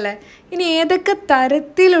 ക്ലിയർ അല്ലേ? ഇനി ഏതൊക്കെ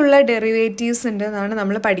തരത്തിലുള്ള ഡെറിവേറ്റീവ്സ് ഉണ്ട് എന്നാണ്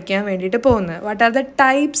നമ്മൾ പഠിക്കാൻ വേണ്ടിയിട്ട് പോകുന്നത്. What are the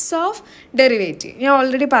types of derivative? ഞാൻ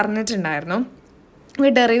ഓൾറെഡി പറഞ്ഞിട്ടുണ്ടായിരുന്നു.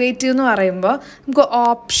 ഈ ഡെറിവേറ്റീവ് എന്ന് പറയുമ്പോൾ നമുക്ക്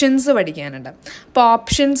ഓപ്ഷൻസ് പഠിക്കാനുണ്ട്. അപ്പോൾ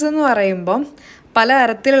ഓപ്ഷൻസ് എന്ന് പറയുമ്പോൾ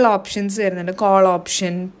പലതരത്തിലുള്ള ഓപ്ഷൻസ് വരുന്നുണ്ട്. കോൾ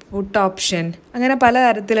ഓപ്ഷൻ, പുട്ട് ഓപ്ഷൻ, അങ്ങനെ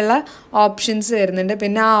പലതരത്തിലുള്ള ഓപ്ഷൻസ് വരുന്നുണ്ട്.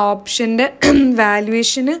 പിന്നെ ആ ഓപ്ഷൻ്റെ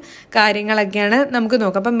വാല്യുവേഷന് കാര്യങ്ങളൊക്കെയാണ് നമുക്ക്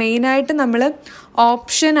നോക്കാം. അപ്പം മെയിനായിട്ട് നമ്മൾ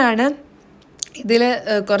ഓപ്ഷനാണ് ഇതിൽ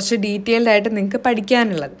കുറച്ച് ഡീറ്റെയിൽഡ് ആയിട്ട് നിങ്ങൾക്ക്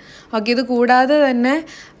പഠിക്കാനുള്ളത്. ഓക്കെ, ഇത് കൂടാതെ തന്നെ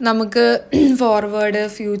നമുക്ക് ഫോർവേഡ്,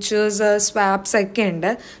 ഫ്യൂച്ചേഴ്സ്, സ്വാപ്സ് ഒക്കെ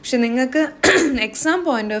ഉണ്ട്. പക്ഷെ നിങ്ങൾക്ക് എക്സാം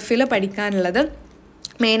പോയിന്റ് ഓഫ് വ്യൂവിൽ പഠിക്കാനുള്ളത്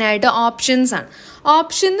മെയിനായിട്ട് ഓപ്ഷൻസാണ്.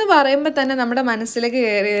 ഓപ്ഷൻ എന്ന് പറയുമ്പോൾ തന്നെ നമ്മുടെ മനസ്സിലേക്ക്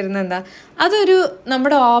കയറി വരുന്നത് എന്താ? അതൊരു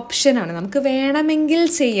നമ്മുടെ ഓപ്ഷനാണ്, നമുക്ക് വേണമെങ്കിൽ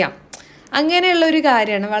ചെയ്യാം, അങ്ങനെയുള്ളൊരു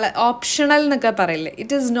കാര്യമാണ്. ഓപ്ഷണൽ എന്നൊക്കെ പറയില്ലേ.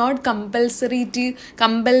 It is not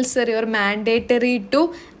compulsory or mandatory to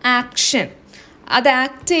action. അത്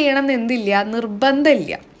ആക്ട് ചെയ്യണം എന്നില്ല,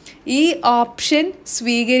 നിർബന്ധമില്ല. ഈ ഓപ്ഷൻ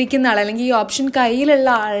സ്വീകരിക്കുന്ന ആൾ അല്ലെങ്കിൽ ഈ ഓപ്ഷൻ കയ്യിലുള്ള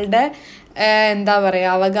ആളുടെ എന്താ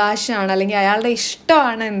പറയുക അവകാശമാണ്, അല്ലെങ്കിൽ അയാളുടെ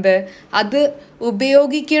ഇഷ്ടമാണ് എന്ത് അത്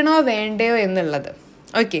ഉപയോഗിക്കണോ വേണ്ടയോ എന്നുള്ളത്.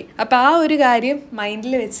 ഓക്കെ, അപ്പോൾ ആ ഒരു കാര്യം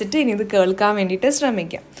മൈൻഡിൽ വെച്ചിട്ട് ഇനി ഇത് കേൾക്കാൻ വേണ്ടിയിട്ട്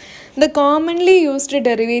ശ്രമിക്കാം. The commonly used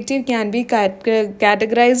derivative can be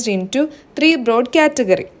categorized into 3 broad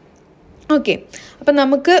categories. Okay, അപ്പം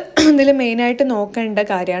നമുക്ക് ഇതിൽ മെയിനായിട്ട് നോക്കേണ്ട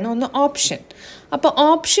കാര്യമാണ് ഒന്ന് ഓപ്ഷൻ. അപ്പോൾ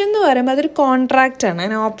ഓപ്ഷൻ എന്ന് പറയുമ്പോൾ അതൊരു കോൺട്രാക്റ്റ് ആണ്.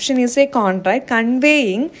 And option is A contract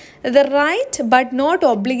conveying the right but not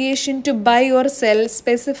obligation to by or cell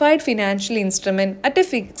specified financial instrument at A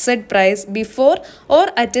fixed price before or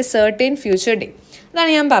at A certain future day.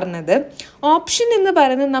 അതാണ് ഞാൻ പറഞ്ഞത്. Option എന്ന്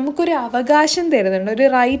പറയുന്നത് നമുക്കൊരു അവകാശം തരുന്നുണ്ട്, ഒരു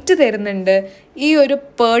റൈറ്റ് തരുന്നുണ്ട്. ഈ ഒരു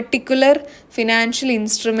പെർട്ടിക്കുലർ ഫിനാൻഷ്യൽ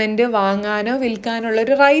ഇൻസ്ട്രുമെൻറ്റ് വാങ്ങാനോ വിൽക്കാനോ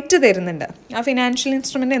ഉള്ളൊരു റൈറ്റ് തരുന്നുണ്ട്. ആ ഫിനാൻഷ്യൽ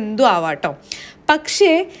ഇൻസ്ട്രുമെൻറ്റ് എന്തും ആവാട്ടോ.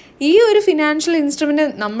 പക്ഷേ ഈ ഒരു ഫിനാൻഷ്യൽ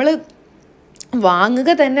ഇൻസ്ട്രുമെൻറ്റ് നമ്മൾ വാങ്ങുക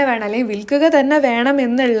തന്നെ വേണം അല്ലെങ്കിൽ വിൽക്കുക തന്നെ വേണം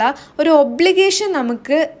എന്നുള്ള ഒരു ഒബ്ലിഗേഷൻ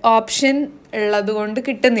നമുക്ക് ഓപ്ഷൻ ഉള്ളത് കൊണ്ട്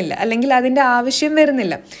കിട്ടുന്നില്ല, അല്ലെങ്കിൽ അതിൻ്റെ ആവശ്യം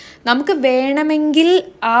വരുന്നില്ല. നമുക്ക് വേണമെങ്കിൽ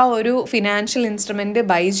ആ ഒരു ഫിനാൻഷ്യൽ ഇൻസ്ട്രുമെൻറ്റ്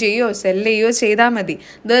ബൈ ചെയ്യുകയോ സെൽ ചെയ്യുകയോ ചെയ്താൽ മതി.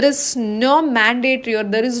 There is no mandatory or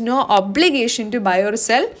there is no obligation to by or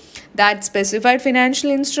cell that specified financial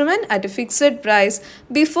instrument at a fixed price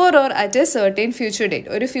before or at a certain future date.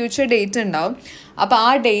 ഒരു future date ഉണ്ടാവും. അപ്പോൾ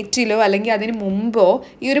ആ ഡേറ്റിലോ അല്ലെങ്കിൽ അതിന് മുമ്പോ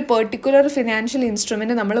ഈ ഒരു പെർട്ടിക്കുലർ ഫിനാൻഷ്യൽ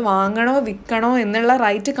ഇൻസ്ട്രുമെൻറ്റ് നമ്മൾ വാങ്ങണോ വിൽക്കണോ എന്നുള്ള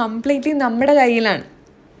റൈറ്റ് കംപ്ലീറ്റ്ലി നമ്മുടെ കയ്യിലാണ്.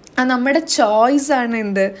 ആ നമ്മുടെ ചോയ്സാണ്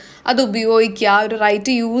എന്ത് അത് ഉപയോഗിക്കുക, ആ ഒരു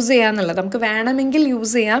റൈറ്റ് യൂസ് ചെയ്യുക എന്നുള്ളത്. നമുക്ക് വേണമെങ്കിൽ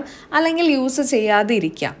യൂസ് ചെയ്യാം, അല്ലെങ്കിൽ യൂസ് ചെയ്യാതെ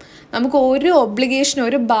ഇരിക്കാം. നമുക്ക് ഒരു ഒബ്ലിഗേഷനും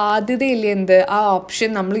ഒരു ബാധ്യതയില്ല എന്ത് ആ ഓപ്ഷൻ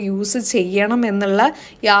നമ്മൾ യൂസ് ചെയ്യണം എന്നുള്ള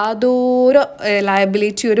യാതൊരു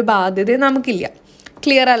ലയബിലിറ്റി ഒരു ബാധ്യതയും നമുക്കില്ല.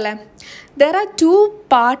 ക്ലിയർ അല്ലേ? There are 2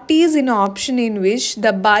 parties in option in which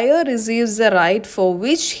the buyer receives the right for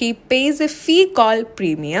which he pays a fee called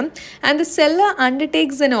premium and the seller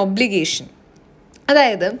undertakes an obligation.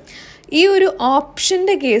 അതായത് ഈ ഒരു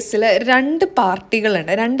ഓപ്ഷൻ്റെ കേസിൽ 2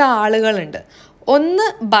 പാർട്ടികളുണ്ട്, 2 ആളുകളുണ്ട്. ഒന്ന്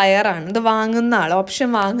ബയറാണ്, ഇത് വാങ്ങുന്ന ആൾ, ഓപ്ഷൻ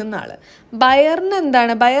വാങ്ങുന്ന ആൾ. ബയറിന്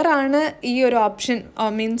എന്താണ്? ബയറാണ് ഈ ഒരു ഓപ്ഷൻ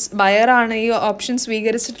ബയറാണ് ഈ ഓപ്ഷൻ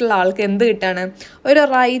സ്വീകരിച്ചിട്ടുള്ള ആൾക്ക് എന്ത് കിട്ടാണ്? ഒരു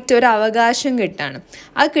റൈറ്റ്, ഒരു അവകാശം കിട്ടാണ്.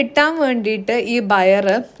 അത് കിട്ടാൻ വേണ്ടിയിട്ട് ഈ ബയർ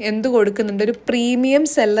എന്ത് കൊടുക്കുന്നുണ്ട്? ഒരു പ്രീമിയം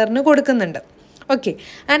സെല്ലറിന് കൊടുക്കുന്നുണ്ട്. ഓക്കെ,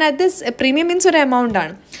 ആൻഡ് അത് പ്രീമിയം മീൻസ് ഒരു എമൗണ്ട്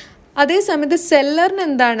ആണ്. അതേസമയത്ത് സെല്ലറിന്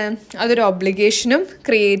എന്താണ്? അതൊരു ഒബ്ലിഗേഷനും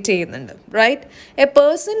ക്രിയേറ്റ് ചെയ്യുന്നുണ്ട്. Right? A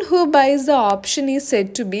person who bias the option is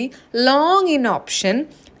set to B long in option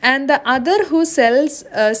and the other who cells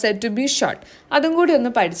set to B short. അതും കൂടി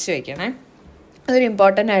ഒന്ന് പഠിച്ചു വയ്ക്കണേ, അതൊരു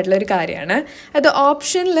ഇമ്പോർട്ടൻ്റ് ആയിട്ടുള്ളൊരു കാര്യമാണ്. അത്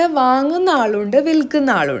ഓപ്ഷനിൽ വാങ്ങുന്ന ആളുണ്ട്,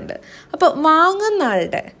 വിൽക്കുന്ന ആളുണ്ട്. അപ്പോൾ വാങ്ങുന്ന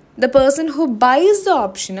ആളുടെ the person who bias the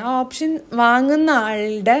option, ആ ഓപ്ഷൻ വാങ്ങുന്ന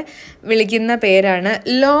ആളുടെ വിളിക്കുന്ന പേരാണ്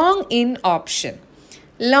long in option.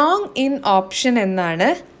 Long in option എന്നാണ്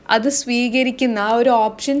അത് സ്വീകരിക്കുന്ന, ആ ഒരു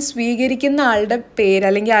ഓപ്ഷൻ സ്വീകരിക്കുന്ന ആളുടെ പേര്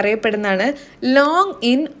അല്ലെങ്കിൽ അറിയപ്പെടുന്നതാണ് ലോങ്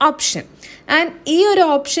ഇൻ ഓപ്ഷൻ. ആൻഡ് ഈ ഒരു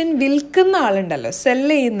ഓപ്ഷൻ വിൽക്കുന്ന ആളുണ്ടല്ലോ,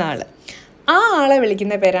 സെല്ല് ചെയ്യുന്ന ആൾ, ആ ആളെ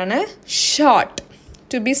വിളിക്കുന്ന പേരാണ് short.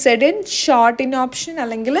 To B Z in short in option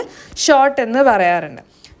അല്ലെങ്കിൽ ഷോർട്ട് എന്ന് പറയാറുണ്ട്.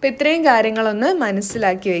 അപ്പോൾ ഇത്രയും കാര്യങ്ങളൊന്ന്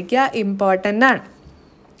മനസ്സിലാക്കി വയ്ക്കുക, ഇമ്പോർട്ടൻ്റ് ആണ്.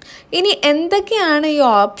 ഇനി എന്തൊക്കെയാണ് ഈ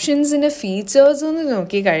ഓപ്ഷൻസിൻ്റെ ഫീച്ചേഴ്സ് എന്ന്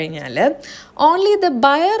നോക്കിക്കഴിഞ്ഞാൽ, only the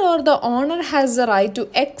buyer or the owner has the right to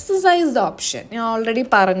exercise the option. ഞാൻ ഓൾറെഡി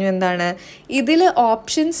പറഞ്ഞു എന്താണ്, ഇതിൽ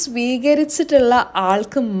ഓപ്ഷൻ സ്വീകരിച്ചിട്ടുള്ള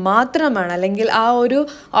ആൾക്ക് മാത്രമാണ്, അല്ലെങ്കിൽ ആ ഒരു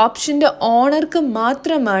ഓപ്ഷൻ്റെ ഓണർക്ക്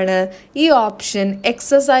മാത്രമാണ് ഈ ഓപ്ഷൻ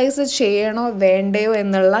എക്സസൈസ് ചെയ്യണോ വേണ്ടയോ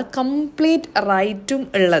എന്നുള്ള കംപ്ലീറ്റ് റൈറ്റും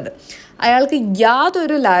ഉള്ളത്. അയാൾക്ക്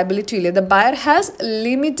യാതൊരു ലയബിലിറ്റി ഇല്ല. The buyer has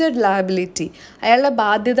limited liability. അയാളുടെ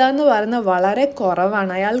ബാധ്യത എന്ന് പറയുന്നത് വളരെ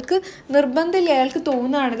കുറവാണ്. അയാൾക്ക് നിർബന്ധമില്ല, അയാൾക്ക്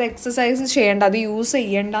തോന്നുകയാണ് ഇത് എക്സസൈസ് ചെയ്യേണ്ട, അത് യൂസ്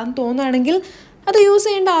ചെയ്യേണ്ടെന്ന് തോന്നുകയാണെങ്കിൽ അത് യൂസ്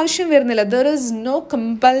ചെയ്യേണ്ട ആവശ്യം വരുന്നില്ല. There is no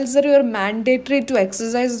compulsory or mandatory to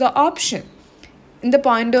exercise the option in the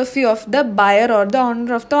point of view of the buyer or the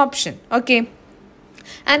owner of the option. Okay,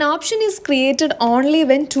 an option is created only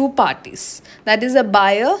when two parties, that is a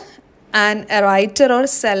buyer and a writer or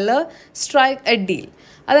seller, strike a deal.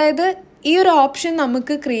 അതായത് ഈ ഒരു option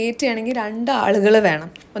നമുക്ക് create ചെയ്യണമെങ്കിൽ 2 ആളുകൾ വേണം.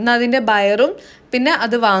 ഒന്ന് അതിൻ്റെ ബയറും പിന്നെ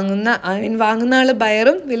അത് വാങ്ങുന്ന ആൾ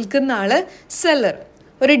ബയറും വിൽക്കുന്ന ആൾ സെല്ലർ.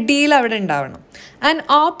 ഒരു ഡീൽ അവിടെ ഉണ്ടാവണം. And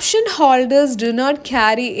option holders do not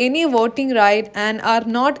carry any voting right and are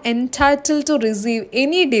not entitled to receive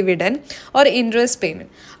any dividend or interest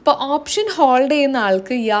payment. അപ്പോൾ ഓപ്ഷൻ ഹോൾഡ് ചെയ്യുന്ന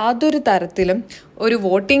ആൾക്ക് യാതൊരു തരത്തിലും ഒരു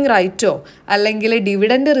വോട്ടിംഗ് റൈറ്റോ അല്ലെങ്കിൽ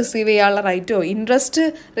ഡിവിഡൻഡ് റിസീവ് ചെയ്യാനുള്ള റൈറ്റോ ഇൻട്രസ്റ്റ്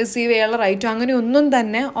റിസീവ് ചെയ്യാനുള്ള റൈറ്റോ അങ്ങനെ ഒന്നും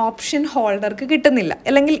തന്നെ ഓപ്ഷൻ ഹോൾഡർക്ക് കിട്ടുന്നില്ല,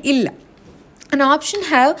 അല്ലെങ്കിൽ ഇല്ല. An option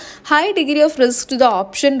have high degree of risk to the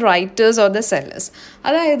option writers or the sellers.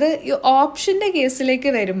 അതായത് ഈ ഓപ്ഷൻ്റെ കേസിലേക്ക്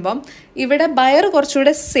വരുമ്പം ഇവിടെ ബയർ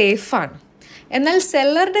കുറച്ചുകൂടെ സേഫാണ്. എന്നാൽ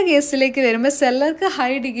സെല്ലറുടെ കേസിലേക്ക് വരുമ്പോൾ സെല്ലർക്ക്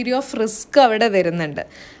ഹൈ ഡിഗ്രി ഓഫ് റിസ്ക് അവിടെ വരുന്നുണ്ട്.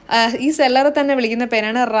 ഈ സെല്ലറെ തന്നെ വിളിക്കുന്ന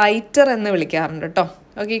പേരാണ് റൈറ്റർ എന്ന് വിളിക്കാറുണ്ട് കേട്ടോ.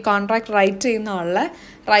 ഓക്കെ, ഈ കോൺട്രാക്ട് റൈറ്റ് ചെയ്യുന്ന ആളെ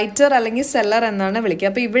റൈറ്റർ അല്ലെങ്കിൽ സെല്ലർ എന്നാണ്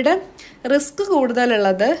വിളിക്കുക. അപ്പോൾ ഇവിടെ റിസ്ക്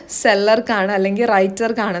കൂടുതലുള്ളത് സെല്ലർക്കാണ് അല്ലെങ്കിൽ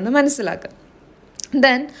റൈറ്റർക്കാണെന്ന് മനസ്സിലാക്കുക.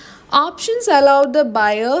 Then options allow the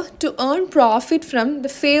buyer to earn profit from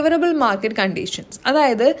the favorable market conditions.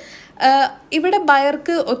 അതായത് ഇവിടെ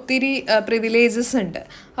ബയർക്ക് ഒത്തിരി പ്രിവിലേജസ് ഉണ്ട്.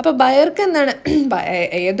 അപ്പോൾ ബയർക്ക് എന്താണ്,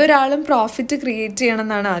 ഏതൊരാളും പ്രോഫിറ്റ് ക്രിയേറ്റ് ചെയ്യണം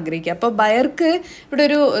എന്നാണ് ആഗ്രഹിക്കുക. അപ്പോൾ ബയർക്ക് ഇവിടെ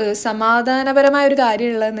ഒരു സമാധാനപരമായ ഒരു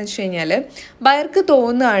കാര്യമുള്ളതെന്ന് വെച്ച് കഴിഞ്ഞാൽ, ബയർക്ക്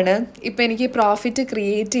തോന്നുകയാണ് ഇപ്പം എനിക്ക് പ്രോഫിറ്റ്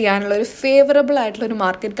ക്രിയേറ്റ് ചെയ്യാനുള്ള ഒരു ഫേവറബിൾ ആയിട്ടുള്ളൊരു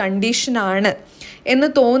മാർക്കറ്റ് കണ്ടീഷനാണ് എന്ന്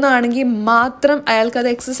തോന്നുകയാണെങ്കിൽ മാത്രം അയാൾക്കത്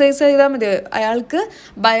എക്സസൈസ് ചെയ്താൽ മതി.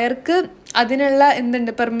 ബയർക്ക് അതിനുള്ള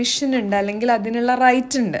പെർമിഷൻ ഉണ്ട്, അല്ലെങ്കിൽ അതിനുള്ള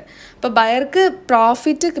റൈറ്റ് ഉണ്ട്. അപ്പോൾ ബയർക്ക്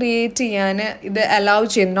പ്രോഫിറ്റ് ക്രിയേറ്റ് ചെയ്യാൻ ഇത് അലൗ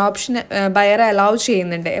ചെയ്യുന്നുണ്ട്, ഓപ്ഷൻ ബയറെ അലൗ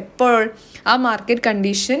ചെയ്യുന്നുണ്ട്. എപ്പോൾ ആ മാർക്കറ്റ്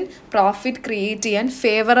കണ്ടീഷൻ പ്രോഫിറ്റ് ക്രിയേറ്റ് ചെയ്യാൻ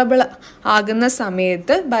ഫേവറബിൾ ആകുന്ന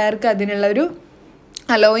സമയത്ത് ബയർക്ക് അതിനുള്ളൊരു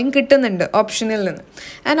അലോയിങ് കിട്ടുന്നുണ്ട് ഓപ്ഷനിൽ നിന്ന്.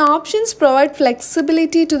 And options provide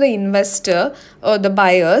flexibility to the investor or the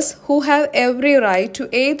buyers who have every right to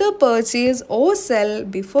either purchase or cell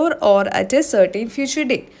before or at A certain future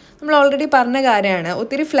date. നമ്മൾ already പറഞ്ഞ കാര്യമാണ്.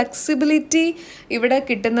 ഒത്തിരി ഫ്ലെക്സിബിലിറ്റി ഇവിടെ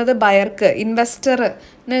കിട്ടുന്നത് ബയർക്ക്,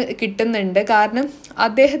 ഇൻവെസ്റ്ററിന് കിട്ടുന്നുണ്ട്. കാരണം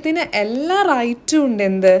അദ്ദേഹത്തിന് എല്ലാ റൈറ്റും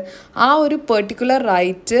ഉണ്ട്. ആ ഒരു പെർട്ടിക്കുലർ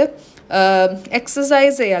റൈറ്റ്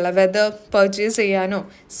എക്സസൈസ് ചെയ്യാനുള്ള, വെദർ പർച്ചേസ് ചെയ്യാനോ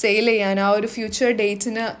സെയിൽ ചെയ്യാനോ ആ ഒരു ഫ്യൂച്ചർ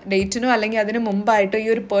ഡേറ്റിനോ അല്ലെങ്കിൽ അതിന് മുമ്പായിട്ടോ ഈ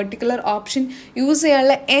ഒരു പെർട്ടിക്കുലർ ഓപ്ഷൻ യൂസ്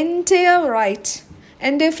ചെയ്യാനുള്ള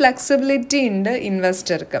എൻ്റെ ഫ്ലെക്സിബിലിറ്റി ഉണ്ട്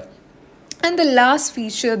ഇൻവെസ്റ്റർക്ക്. And the last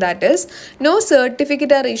feature, that is, no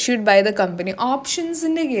certificate are issued by the company.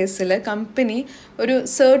 ഓപ്ഷൻസിൻ്റെ കേസിൽ കമ്പനി ഒരു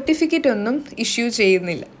സർട്ടിഫിക്കറ്റ് ഒന്നും ഇഷ്യൂ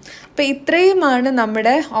ചെയ്യുന്നില്ല. അപ്പോൾ ഇത്രയുമാണ്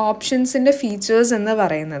നമ്മുടെ ഓപ്ഷൻസിൻ്റെ ഫീച്ചേഴ്സ് എന്ന്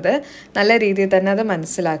പറയുന്നത്. നല്ല രീതിയിൽ തന്നെ അത്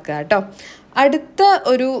മനസ്സിലാക്കുക കേട്ടോ. അടുത്ത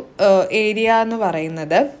ഒരു ഏരിയ എന്ന്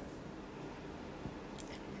പറയുന്നത്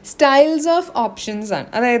സ്റ്റൈൽസ് ഓഫ് ഓപ്ഷൻസ് ആണ്.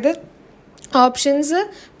 അതായത് ഓപ്ഷൻസ്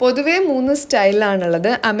പൊതുവേ 3 സ്റ്റൈലിലാണുള്ളത്.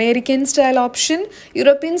 American style option,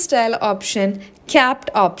 European style option,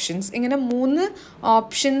 capped options. ഇങ്ങനെ 3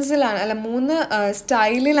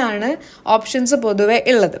 സ്റ്റൈലിലാണ് ഓപ്ഷൻസ് പൊതുവേ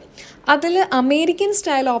ഉള്ളത്. അതിൽ അമേരിക്കൻ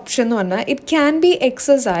സ്റ്റൈൽ ഓപ്ഷൻ എന്ന് പറഞ്ഞാൽ it can be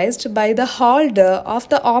exercised by the holder of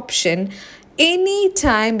the option any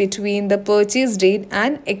time between the purchase date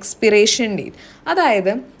and expiration date.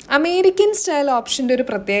 അതായത് American style ഓപ്ഷൻ്റെ ഒരു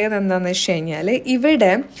പ്രത്യേകത എന്താണെന്ന് വെച്ച് കഴിഞ്ഞാൽ, ഇവിടെ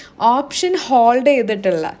ഓപ്ഷൻ ഹോൾഡ്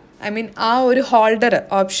ചെയ്തിട്ടുള്ള ആ ഒരു ഹോൾഡർ,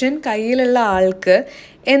 ഓപ്ഷൻ കയ്യിലുള്ള ആൾക്ക്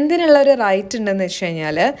എന്തിനുള്ളൊരു റൈറ്റ് ഉണ്ടെന്ന് വെച്ച്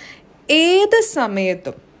കഴിഞ്ഞാൽ, ഏത്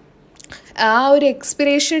സമയത്തും ആ ഒരു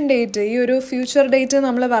എക്സ്പിറേഷൻ ഡേറ്റ്, ഈ ഒരു ഫ്യൂച്ചർ ഡേറ്റ്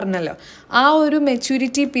നമ്മൾ പറഞ്ഞല്ലോ, ആ ഒരു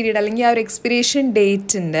മെച്യൂരിറ്റി പീരീഡ് അല്ലെങ്കിൽ ആ ഒരു എക്സ്പിറേഷൻ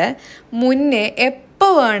ഡേറ്റിൻ്റെ മുന്നേ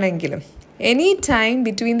എപ്പോൾ വേണമെങ്കിലും any time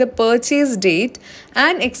between the purchase date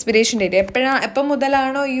and expiration date. എപ്പം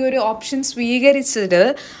മുതലാണോ ഈ ഒരു ഓപ്ഷൻ സ്വീകരിച്ചത്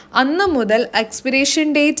അന്ന് മുതൽ എക്സ്പിറേഷൻ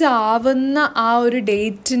ഡേറ്റ് ആവുന്ന ആ ഒരു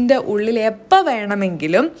ഡേറ്റിൻ്റെ ഉള്ളിൽ എപ്പോൾ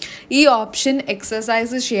വേണമെങ്കിലും ഈ ഓപ്ഷൻ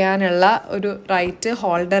എക്സസൈസ് ചെയ്യാനുള്ള ഒരു റൈറ്റ്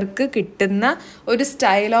ഹോൾഡർക്ക് കിട്ടുന്ന ഒരു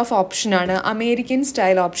സ്റ്റൈൽ ഓഫ് ഓപ്ഷനാണ് അമേരിക്കൻ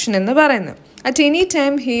സ്റ്റൈൽ ഓപ്ഷൻ എന്ന് പറയുന്നത്. At any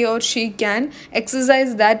time he or she can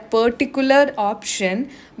exercise that particular option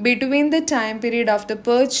between the time period of the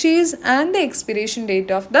purchase and the expiration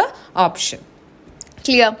date of the option.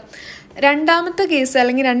 Clear? രണ്ടാമത്തെ case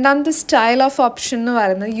അല്ലെങ്കിൽ രണ്ടാമത്തെ style of option എന്ന്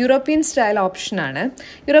പറയുന്നത് European style ഓപ്ഷനാണ്.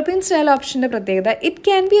 European style ഓപ്ഷൻ്റെ പ്രത്യേകത it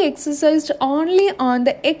can be exercised only on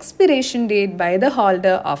the expiration date by the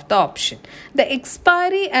holder of the option. The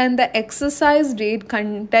expiry and the exercise date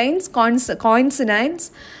contains coincidence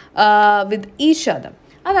with each other.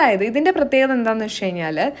 അതായത് ഇതിൻ്റെ പ്രത്യേകത എന്താണെന്ന് വെച്ച്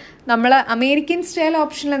കഴിഞ്ഞാൽ നമ്മൾ അമേരിക്കൻ സ്റ്റൈൽ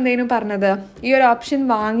ഓപ്ഷനിൽ എന്തെങ്കിലും പറഞ്ഞത് ഈ ഒരു ഓപ്ഷൻ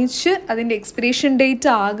വാങ്ങിച്ച് അതിൻ്റെ എക്സ്പിറേഷൻ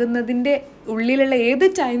ഡേറ്റ് ആകുന്നതിൻ്റെ ഉള്ളിലുള്ള ഏത്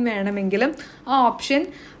ടൈം വേണമെങ്കിലും ആ ഓപ്ഷൻ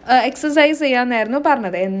എക്സസൈസ് ചെയ്യാമെന്നായിരുന്നു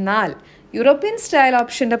പറഞ്ഞത്. എന്നാൽ യൂറോപ്യൻ സ്റ്റൈൽ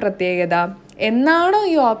ഓപ്ഷൻ്റെ പ്രത്യേകത എന്നാണോ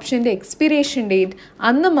ഈ ഓപ്ഷൻ്റെ എക്സ്പിറേഷൻ ഡേറ്റ്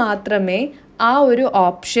അന്ന് മാത്രമേ ആ ഒരു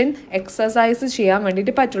ഓപ്ഷൻ എക്സസൈസ് ചെയ്യാൻ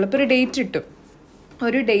വേണ്ടിയിട്ട് പറ്റുള്ളൂ. ഇപ്പോൾ ഒരു ഡേറ്റ് ഇട്ടു,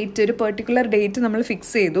 ഒരു പെർട്ടിക്കുലർ ഡേറ്റ് നമ്മൾ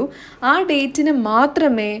ഫിക്സ് ചെയ്തു, ആ ഡേറ്റിന്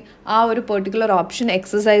മാത്രമേ ആ ഒരു പെർട്ടിക്കുലർ ഓപ്ഷൻ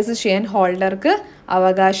എക്സസൈസ് ചെയ്യാൻ ഹോൾഡർക്ക്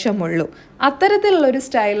അവകാശമുള്ളൂ. അത്തരത്തിലുള്ളൊരു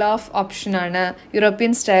സ്റ്റൈൽ ഓഫ് ഓപ്ഷനാണ്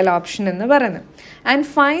യൂറോപ്യൻ സ്റ്റൈൽ ഓപ്ഷൻ എന്ന് പറയുന്നത്. And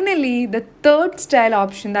finally the third style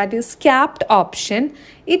option that is capped option.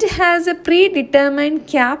 It has A pre determined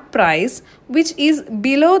cap price which is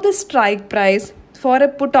below the strike price four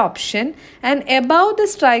A puttu option and above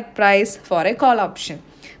the strike price four A call option.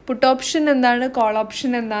 Puttu option എന്താണ്, call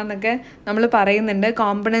option എന്താണെന്നൊക്കെ നമ്മൾ പറയുന്നുണ്ട്.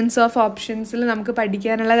 Components of ഓപ്ഷൻസിൽ നമുക്ക്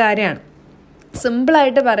പഠിക്കാനുള്ള കാര്യമാണ്.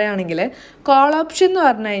 സിമ്പിളായിട്ട് പറയുകയാണെങ്കിൽ call option എന്ന്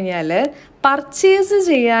പറഞ്ഞു കഴിഞ്ഞാൽ പർച്ചേസ്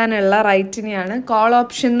ചെയ്യാനുള്ള റൈറ്റിനെയാണ് കോൾ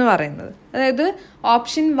ഓപ്ഷൻ എന്ന് പറയുന്നത്. അതായത്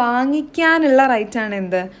ഓപ്ഷൻ വാങ്ങിക്കാനുള്ള റൈറ്റാണ്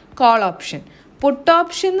എന്ത്, കോൾ ഓപ്ഷൻ. പുട്ട്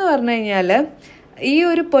ഓപ്ഷൻ എന്ന് പറഞ്ഞു കഴിഞ്ഞാൽ ഈ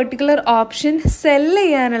ഒരു പെർട്ടിക്കുലർ ഓപ്ഷൻ സെല്ല്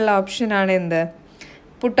ചെയ്യാനുള്ള ഓപ്ഷനാണ് എന്ത്,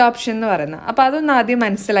 പുട്ട് ഓപ്ഷൻ എന്ന് പറയുന്നത്. അപ്പോൾ അതൊന്ന് ആദ്യം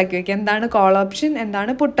മനസ്സിലാക്കി വയ്ക്കുക. എന്താണ് കോൾ ഓപ്ഷൻ,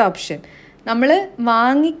 എന്താണ് പുട്ട് ഓപ്ഷൻ. നമ്മൾ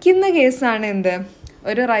വാങ്ങിക്കുന്ന കേസാണ് എന്ത്,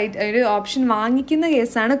 ഒരു ഓപ്ഷൻ വാങ്ങിക്കുന്ന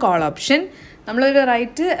കേസാണ് കോൾ ഓപ്ഷൻ.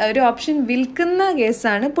 ഒരു ഓപ്ഷൻ വിൽക്കുന്ന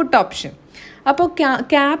കേസാണ് പുട്ട് ഓപ്ഷൻ. അപ്പോൾ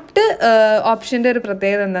ക്യാപ്ഡ് ഓപ്ഷൻ്റെ ഒരു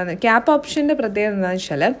പ്രത്യേകത ക്യാപ് ഓപ്ഷൻ്റെ പ്രത്യേകത എന്താണെന്ന്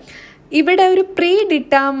വെച്ചാൽ ഇവിടെ ഒരു പ്രീ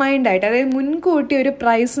ഡിറ്റർമൈൻഡ് ആയിട്ട്, അതായത് മുൻകൂട്ടി ഒരു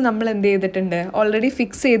പ്രൈസ് നമ്മൾ എന്ത് ചെയ്തിട്ടുണ്ട്, ഓൾറെഡി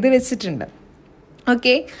ഫിക്സ് ചെയ്ത് വെച്ചിട്ടുണ്ട്.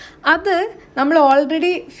 ഓക്കെ, അത് നമ്മൾ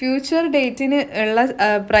ഓൾറെഡി ഫ്യൂച്ചർ ഡേറ്റിന് ഉള്ള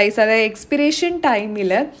പ്രൈസ്, അതായത് എക്സ്പിറേഷൻ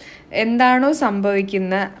ടൈമിൽ എന്താണോ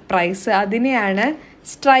സംഭവിക്കുന്ന പ്രൈസ് അതിനെയാണ്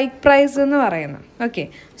സ്ട്രൈക്ക് പ്രൈസ് എന്ന് പറയുന്നത്. Okay,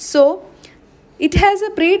 so it has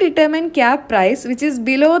A pre determined cap price which is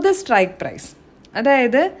below the strike price.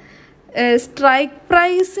 അതായത് strike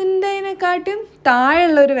പ്രൈസിൻ്റെതിനെക്കാട്ടും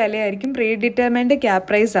താഴെയുള്ളൊരു വിലയായിരിക്കും pre determined cap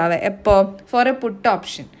price ആവുക. എപ്പോൾ, four A puttu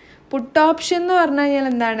option. Puttu option എന്ന് പറഞ്ഞു കഴിഞ്ഞാൽ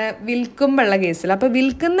എന്താണ്, വിൽക്കുമ്പോഴുള്ള കേസിൽ. അപ്പോൾ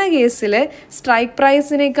വിൽക്കുന്ന കേസിൽ സ്ട്രൈക്ക്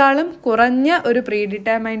പ്രൈസിനേക്കാളും കുറഞ്ഞ ഒരു പ്രീ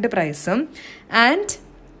ഡിറ്റർമൈൻഡ് പ്രൈസും and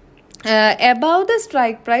above the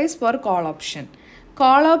strike price for call option.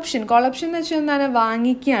 Call option എന്ന് വെച്ചാൽ എന്താണ്,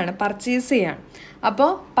 വാങ്ങിക്കുകയാണ്, പർച്ചേസ് ചെയ്യാണ്. അപ്പോൾ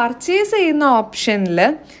പർച്ചേസ് ചെയ്യുന്ന ഓപ്ഷനിൽ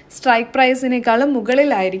സ്ട്രൈക്ക് പ്രൈസിനേക്കാളും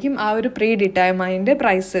മുകളിലായിരിക്കും ആ ഒരു പ്രീ ഡിറ്റർമൈൻഡ്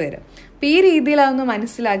പ്രൈസ് വരും. അപ്പോൾ ഈ രീതിയിൽ അതൊന്ന്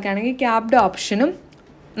മനസ്സിലാക്കുകയാണെങ്കിൽ ക്യാപ്ഡ് ഓപ്ഷനും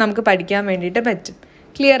നമുക്ക് പഠിക്കാൻ വേണ്ടിയിട്ട് പറ്റും.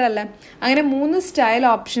 ക്ലിയർ അല്ലേ? അങ്ങനെ 3 സ്റ്റൈൽ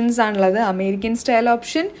ഓപ്ഷൻസ് ആണുള്ളത്. American style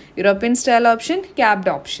option, European style option,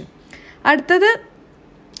 capped option. അടുത്തത്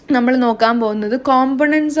നമ്മൾ നോക്കാൻ പോകുന്നത്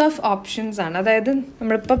കോമ്പണൻസ് ഓഫ് ഓപ്ഷൻസ് ആണ്. അതായത്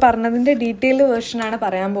നമ്മളിപ്പോൾ പറഞ്ഞതിൻ്റെ ഡീറ്റെയിൽ വേർഷനാണ്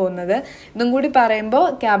പറയാൻ പോകുന്നത്. ഇതും കൂടി പറയുമ്പോൾ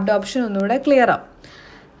ക്യാപ്ഡ് ഓപ്ഷൻ ഒന്നുകൂടെ ക്ലിയർ ആവും.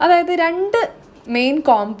 അതായത് 2 മെയിൻ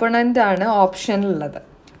കോമ്പണൻ്റ് ആണ് ഓപ്ഷനിലുള്ളത്.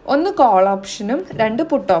 ഒന്ന് കോൾ ഓപ്ഷനും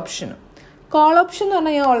 2 പുട്ട് ഓപ്ഷനും. കോൾ ഓപ്ഷൻ എന്ന്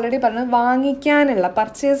പറഞ്ഞാൽ ഞാൻ ഓൾറെഡി പറഞ്ഞു, വാങ്ങിക്കാനുള്ള,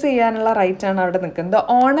 പർച്ചേസ് ചെയ്യാനുള്ള റൈറ്റാണ് അവിടെ നിൽക്കുന്നത്. The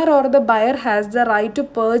owner or the buyer has the right to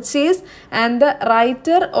purchase and the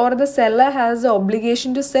writer or the seller has the obligation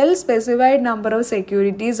to cell specified number of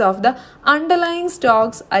securities of the underlying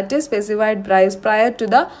Stokes at A specified price prior to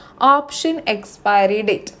the option expiry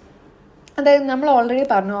date. അതായത് നമ്മൾ already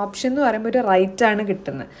പറഞ്ഞു, option എന്ന് പറയുമ്പോൾ ഒരു റൈറ്റാണ്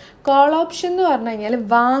കിട്ടുന്നത്. Call option എന്ന് പറഞ്ഞു കഴിഞ്ഞാൽ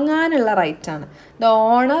വാങ്ങാനുള്ള റൈറ്റാണ്. ദ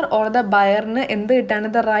ഓണർ ഓർ ദ ബയറിന് എന്ത് കിട്ടാണ്,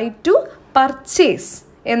 ദ റൈറ്റ് ടു പർച്ചേസ്.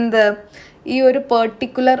 എന്ത്, ഈ ഒരു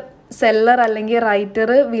പെർട്ടിക്കുലർ സെല്ലർ അല്ലെങ്കിൽ റൈറ്റർ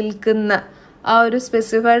വിൽക്കുന്ന ആ ഒരു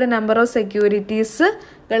സ്പെസിഫൈഡ് നമ്പർ ഓഫ്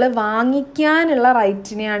സെക്യൂരിറ്റീസുകൾ വാങ്ങിക്കാനുള്ള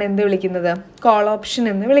റൈറ്റിനെയാണ് എന്ത് വിളിക്കുന്നത്, കോൾ ഓപ്ഷൻ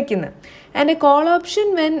എന്ന് വിളിക്കുന്നത്. And A call option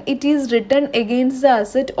when it is written against the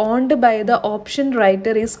asset owned by the option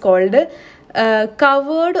writer is called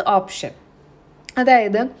covered option.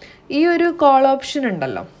 അതായത് ഈ ഒരു കോൾ ഓപ്ഷൻ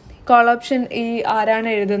ഉണ്ടല്ലോ, കോൾ ഓപ്ഷൻ ഈ ആരാണ്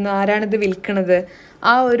എഴുതുന്നത്, ആരാണിത് വിൽക്കുന്നത്,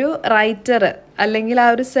 ആ ഒരു റൈറ്റർ അല്ലെങ്കിൽ ആ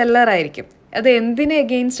ഒരു സെല്ലർ ആയിരിക്കും. അത് എന്തിന്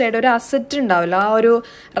എഗെയിൻസ്റ്റ് ആയിട്ട് ഒരു അസറ്റ് ഉണ്ടാവില്ല, ആ ഒരു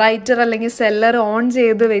റൈറ്റർ അല്ലെങ്കിൽ സെല്ലർ ഓൺ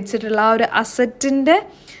ചെയ്ത് വെച്ചിട്ടുള്ള ആ ഒരു അസറ്റിൻ്റെ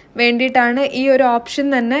വേണ്ടിയിട്ടാണ് ഈ ഒരു ഓപ്ഷൻ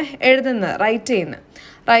തന്നെ എഴുതുന്നത്, റൈറ്റ് ചെയ്യുന്നത്,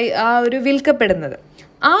 ആ ഒരു വിൽക്കപ്പെടുന്നത്.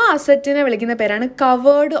 ആ അസറ്റിനെ വിളിക്കുന്ന പേരാണ്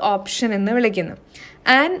കവേർഡ് ഓപ്ഷൻ എന്ന് വിളിക്കുന്നത്.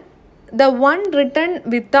 And the one return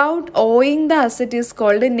without owing the asset is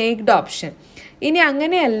called naked option. ഇനി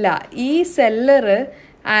അങ്ങനെയല്ല, ഈ സെല്ലർ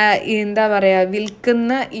എന്താ പറയുക,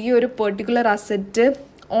 വിൽക്കുന്ന ഈ ഒരു പെർട്ടിക്കുലർ അസറ്റ്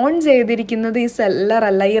ഓൺ ചെയ്തിരിക്കുന്നത് ഈ സെല്ലർ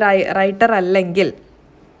അല്ല, ഈ റൈറ്റർ അല്ലെങ്കിൽ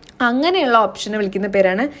അങ്ങനെയുള്ള ഓപ്ഷനെ വിളിക്കുന്ന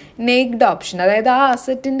പേരാണ് നേക്ഡ് ഓപ്ഷൻ. അതായത് ആ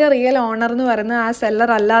അസറ്റിൻ്റെ റിയൽ ഓണർ എന്ന് പറയുന്നത് ആ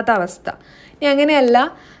സെല്ലർ അല്ലാത്ത അവസ്ഥ. ഇനി അങ്ങനെയല്ല,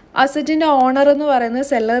 അസറ്റിൻ്റെ ഓണർ എന്ന് പറയുന്നത്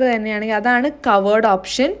സെല്ലർ തന്നെയാണെങ്കിൽ അതാണ് കവേർഡ്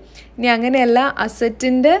ഓപ്ഷൻ. ഇനി അങ്ങനെയല്ല,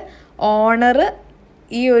 അസറ്റിൻ്റെ ഓണർ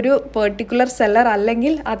ഈ ഒരു പെർട്ടിക്കുലർ സെല്ലർ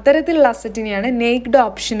അല്ലെങ്കിൽ അത്തരത്തിലുള്ള അസറ്റിനെയാണ് നേക്ഡ്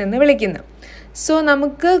ഓപ്ഷൻ എന്ന് വിളിക്കുന്നത്. സോ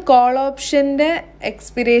നമുക്ക് കോൾ ഓപ്ഷൻ്റെ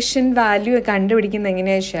എക്സ്പിരേഷൻ വാല്യൂ കണ്ടുപിടിക്കുന്നത്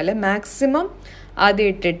എങ്ങനെയാണെന്ന് വെച്ചാൽ, മാക്സിമം ആദ്യം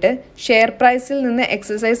ഇട്ടിട്ട് ഷെയർ പ്രൈസിൽ നിന്ന്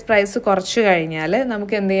എക്സസൈസ് പ്രൈസ് കുറച്ച് കഴിഞ്ഞാൽ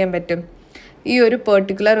നമുക്ക് എന്ത് ചെയ്യാൻ പറ്റും, ഈ ഒരു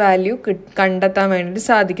പെർട്ടിക്കുലർ വാല്യൂ കണ്ടെത്താൻ വേണ്ടിയിട്ട്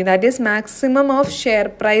സാധിക്കും. That is maximum of share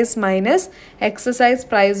price minus exercise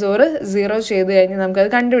price or 0 ചെയ്ത് കഴിഞ്ഞാൽ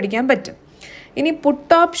നമുക്കത് കണ്ടുപിടിക്കാൻ പറ്റും. ഇനി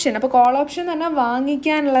പുട്ട് ഓപ്ഷൻ, അപ്പോൾ കോൾ ഓപ്ഷൻ എന്ന് പറഞ്ഞാൽ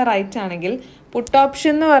വാങ്ങിക്കാനുള്ള റൈറ്റ് ആണെങ്കിൽ, പുട്ട്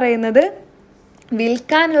ഓപ്ഷൻ എന്ന് പറയുന്നത്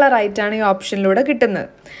വിൽക്കാനുള്ള റൈറ്റാണ് ഈ ഓപ്ഷനിലൂടെ കിട്ടുന്നത്.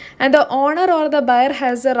 And the owner or the buyer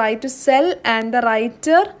has A right to cell and the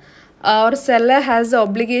writer or seller has the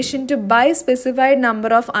obligation to buy specified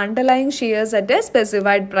number of underlying shares at a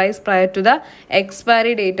specified price prior to the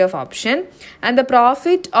expiry date of option, and the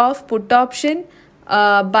profit of put option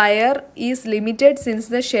buyer is limited since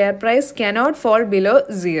the share price cannot fall below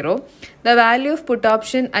 0. The value of put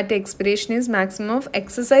option at expiration is maximum of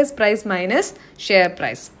exercise price minus share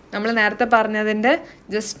price. നമ്മൾ നേരത്തെ പറഞ്ഞതിൻ്റെ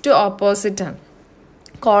just opposite ആണ്.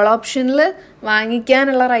 Call ഓപ്ഷനിൽ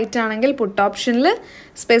വാങ്ങിക്കാനുള്ള right ആണെങ്കിൽ പുട്ട് ഓപ്ഷനിൽ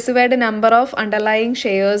specified number of underlying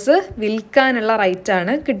shares വിൽക്കാനുള്ള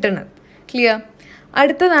റൈറ്റാണ് കിട്ടുന്നത്. Clear?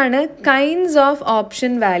 അടുത്തതാണ് കൈൻഡ്സ് ഓഫ്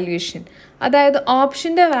ഓപ്ഷൻ വാല്യുവേഷൻ. അതായത്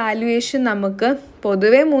ഓപ്ഷൻ്റെ വാല്യുവേഷൻ നമുക്ക്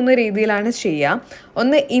പൊതുവെ 3 രീതിയിലാണ് ചെയ്യുക.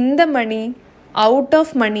 ഒന്ന് in the money, out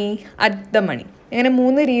of money, at the money. അങ്ങനെ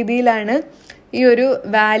 3 രീതിയിലാണ് ഈ ഒരു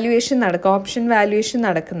വാല്യുവേഷൻ നടക്കുക, ഓപ്ഷൻ വാല്യുവേഷൻ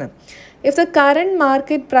നടക്കുന്നത്. If the current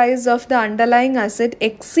market price of the underlying asset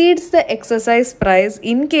exceeds the exercise price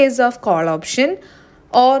in case of call option,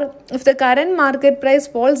 or if the current market price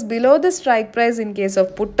falls below the strike price in case of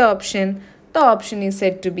put option, the option is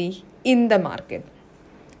said to be in the market.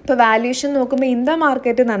 ഇപ്പോൾ valuation നോക്കുമ്പോൾ in the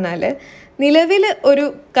market എന്ന് പറഞ്ഞാൽ നിലവിൽ ഒരു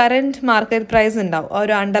current market price ഉണ്ടാവും,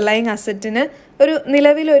 ഒരു underlying അസറ്റിന് ഒരു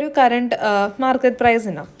നിലവിലൊരു current market price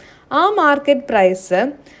ഉണ്ടാവും. ആ മാർക്കറ്റ് പ്രൈസ്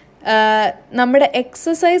നമ്മുടെ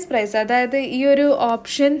എക്സസൈസ് പ്രൈസ്, അതായത് ഈ ഒരു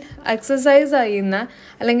ഓപ്ഷൻ എക്സസൈസ് ചെയ്യുന്ന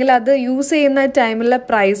അല്ലെങ്കിൽ അത് യൂസ് ചെയ്യുന്ന ടൈമിലെ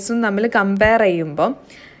പ്രൈസും നമ്മൾ കമ്പയർ ചെയ്യുമ്പോൾ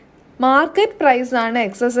മാർക്കറ്റ് പ്രൈസാണ്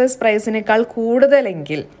എക്സസൈസ് പ്രൈസിനേക്കാൾ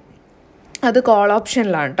കൂടുതലെങ്കിൽ അത് കോൾ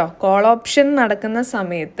ഓപ്ഷനിലാണ് കേട്ടോ. കോൾ ഓപ്ഷൻ നടക്കുന്ന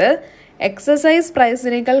സമയത്ത് എക്സസൈസ്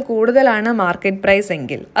പ്രൈസിനേക്കാൾ കൂടുതലാണ് മാർക്കറ്റ് പ്രൈസ്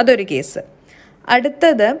എങ്കിൽ അതൊരു കേസ്.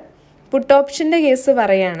 അടുത്തത് പുട്ട് ഓപ്ഷൻ്റെ കേസ്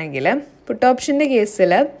പറയുകയാണെങ്കിൽ, പുട്ട് ഓപ്ഷൻ്റെ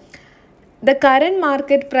കേസിൽ the current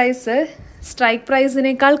market price strike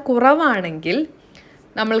പ്രൈസിനേക്കാൾ കുറവാണെങ്കിൽ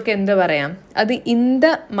നമ്മൾക്ക് എന്ത് പറയാം, അത് ഇൻ ദ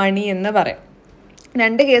മണി എന്ന് പറയാം.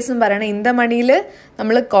 2 കേസും പറയണം. ഇൻ ദ മണിയിൽ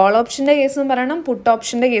നമ്മൾ കോൾ ഓപ്ഷൻ്റെ കേസും പറയണം, പുട്ട്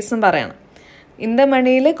ഓപ്ഷൻ്റെ കേസും പറയണം. ഇൻ ദ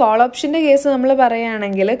മണിയിൽ കോൾ ഓപ്ഷൻ്റെ കേസ് നമ്മൾ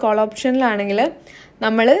പറയുകയാണെങ്കിൽ, കോൾ ഓപ്ഷനിലാണെങ്കിൽ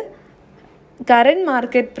നമ്മൾ കറൻറ്റ്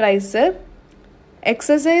മാർക്കറ്റ് പ്രൈസ്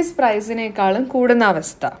എക്സസൈസ് പ്രൈസിനേക്കാളും കൂടുന്ന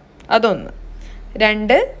അവസ്ഥ, അതൊന്ന്.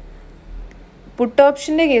 2, പുട്ട്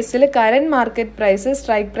ഓപ്ഷൻ്റെ കേസിൽ കറൻറ്റ് മാർക്കറ്റ് പ്രൈസ്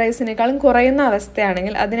സ്ട്രൈക്ക് പ്രൈസിനേക്കാളും കുറയുന്ന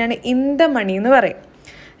അവസ്ഥയാണെങ്കിൽ അതിനാണ് ഇൻ ദ മണി എന്ന് പറയും.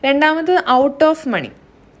 രണ്ടാമത് out of money.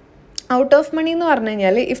 Out of money എന്ന് പറഞ്ഞു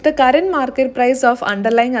കഴിഞ്ഞാൽ if the current market price of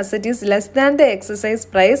underlying asset is less than the exercise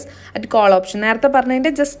price at call option. നേരത്തെ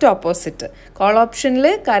പറഞ്ഞതിൻ്റെ ജസ്റ്റ് ഓപ്പോസിറ്റ്. കോൾ ഓപ്ഷനിൽ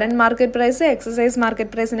current market price exercise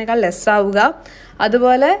market പ്രൈസിനേക്കാൾ less ആവുക.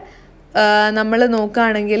 അതുപോലെ നമ്മൾ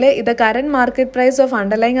നോക്കുകയാണെങ്കിൽ ഇത് current market price of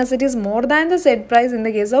underlying asset is more than the set price in the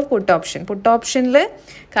case of puttu option. Puttu ഓപ്ഷനിൽ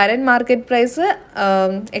current market price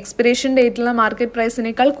expiration ഡേറ്റിലുള്ള market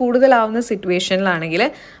പ്രൈസിനേക്കാൾ കൂടുതലാവുന്ന സിറ്റുവേഷനിലാണെങ്കിൽ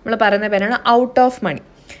നമ്മൾ പറയുന്ന പേരാണ് ഔട്ട് ഓഫ് മണി.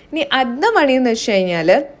 ഇനി അറ്റ് ദ മണി എന്ന് വെച്ച് കഴിഞ്ഞാൽ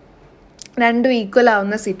രണ്ടും ഈക്വൽ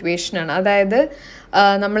ആവുന്ന സിറ്റുവേഷനാണ്. അതായത്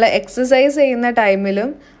നമ്മൾ എക്സസൈസ് ചെയ്യുന്ന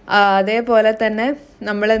ടൈമിലും അതേപോലെ തന്നെ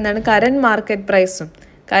നമ്മൾ എന്താണ് കറൻറ്റ്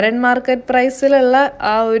മാർക്കറ്റ് പ്രൈസിലുള്ള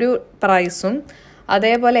ആ ഒരു പ്രൈസും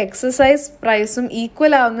അതേപോലെ എക്സസൈസ് പ്രൈസും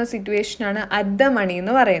ഈക്വൽ ആവുന്ന സിറ്റുവേഷനാണ് അറ്റ് ദ മണി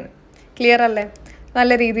എന്ന് പറയുന്നത്. ക്ലിയർ അല്ലേ?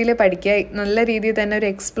 നല്ല രീതിയിൽ പഠിക്കുക, നല്ല രീതിയിൽ തന്നെ ഒരു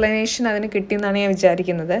എക്സ്പ്ലനേഷൻ അതിന് കിട്ടിയെന്നാണ് ഞാൻ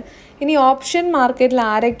വിചാരിക്കുന്നത്. ഇനി ഓപ്ഷൻ മാർക്കറ്റിൽ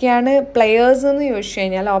ആരൊക്കെയാണ് പ്ലെയേഴ്സ് എന്ന് ചോദിച്ചു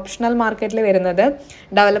കഴിഞ്ഞാൽ, ഓപ്ഷണൽ മാർക്കറ്റിൽ വരുന്നത്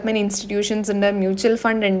ഡെവലപ്മെൻറ്റ് ഇൻസ്റ്റിറ്റ്യൂഷൻസ് ഉണ്ട്, മ്യൂച്വൽ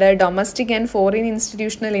ഫണ്ട് ഉണ്ട്, domestic and foreign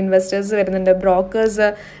institutional investors വരുന്നുണ്ട്, ബ്രോക്കേഴ്സ്,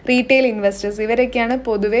 റീറ്റെയിൽ ഇൻവെസ്റ്റേഴ്സ്, ഇവരൊക്കെയാണ്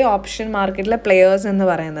പൊതുവെ ഓപ്ഷൻ മാർക്കറ്റിലെ പ്ലെയേഴ്സ് എന്ന്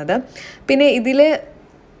പറയുന്നത്. പിന്നെ ഇതിൽ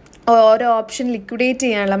ഓരോ ഓപ്ഷൻ ലിക്വിഡേറ്റ്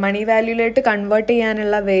ചെയ്യാനുള്ള, മണി വാല്യൂയിലോട്ട് കൺവേർട്ട്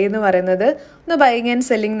ചെയ്യാനുള്ള വേ എന്ന് പറയുന്നത് ഒന്ന് ബൈയിങ് ആൻഡ്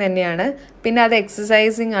സെല്ലിങ് തന്നെയാണ്. പിന്നെ അത്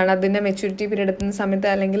എക്സസൈസിങ് ആണ്, അതിൻ്റെ മെച്യൂരിറ്റി പീരീഡ് എത്തുന്ന സമയത്ത്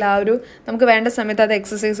അല്ലെങ്കിൽ ആ ഒരു നമുക്ക് വേണ്ട സമയത്ത് അത്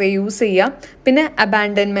എക്സസൈസ് യൂസ് ചെയ്യാം. പിന്നെ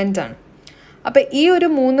അബാൻഡൻമെൻ്റ് ആണ്. അപ്പോൾ ഈ ഒരു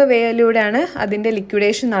 3 വേയിലൂടെയാണ് അതിൻ്റെ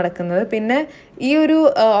ലിക്വിഡേഷൻ നടക്കുന്നത്. പിന്നെ ഈ ഒരു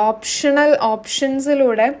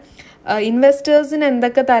ഓപ്ഷൻസിലൂടെ ഇൻവെസ്റ്റേഴ്സിന്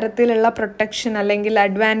എന്തൊക്കെ തരത്തിലുള്ള പ്രൊട്ടക്ഷൻ അല്ലെങ്കിൽ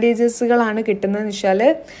അഡ്വാൻറ്റേജസുകളാണ് കിട്ടുന്നതെന്ന് വെച്ചാൽ,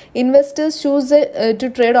 investors choose to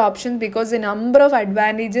trade option because A number of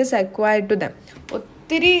advantages acquired to them.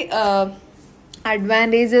 ഒത്തിരി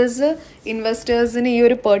അഡ്വാൻറ്റേജസ് ഇൻവെസ്റ്റേഴ്സിന് ഈ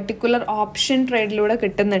ഒരു പെർട്ടിക്കുലർ ഓപ്ഷൻ ട്രേഡിലൂടെ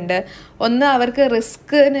കിട്ടുന്നുണ്ട്. ഒന്ന്, അവർക്ക്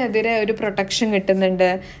റിസ്കിനെതിരെ ഒരു പ്രൊട്ടക്ഷൻ കിട്ടുന്നുണ്ട്,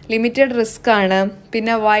 ലിമിറ്റഡ് റിസ്ക് ആണ്.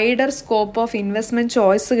 പിന്നെ wider scope of investment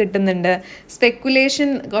choice കിട്ടുന്നുണ്ട്, സ്പെക്കുലേഷൻ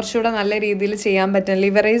കുറച്ചുകൂടെ നല്ല രീതിയിൽ ചെയ്യാൻ പറ്റും,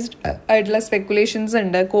 ലിവറേജ്ഡ് ആയിട്ടുള്ള സ്പെക്കുലേഷൻസ്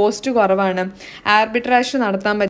ഉണ്ട്, കോസ്റ്റ് കുറവാണ്, ആർബിട്രാജ് നടത്താൻ പറ്റും.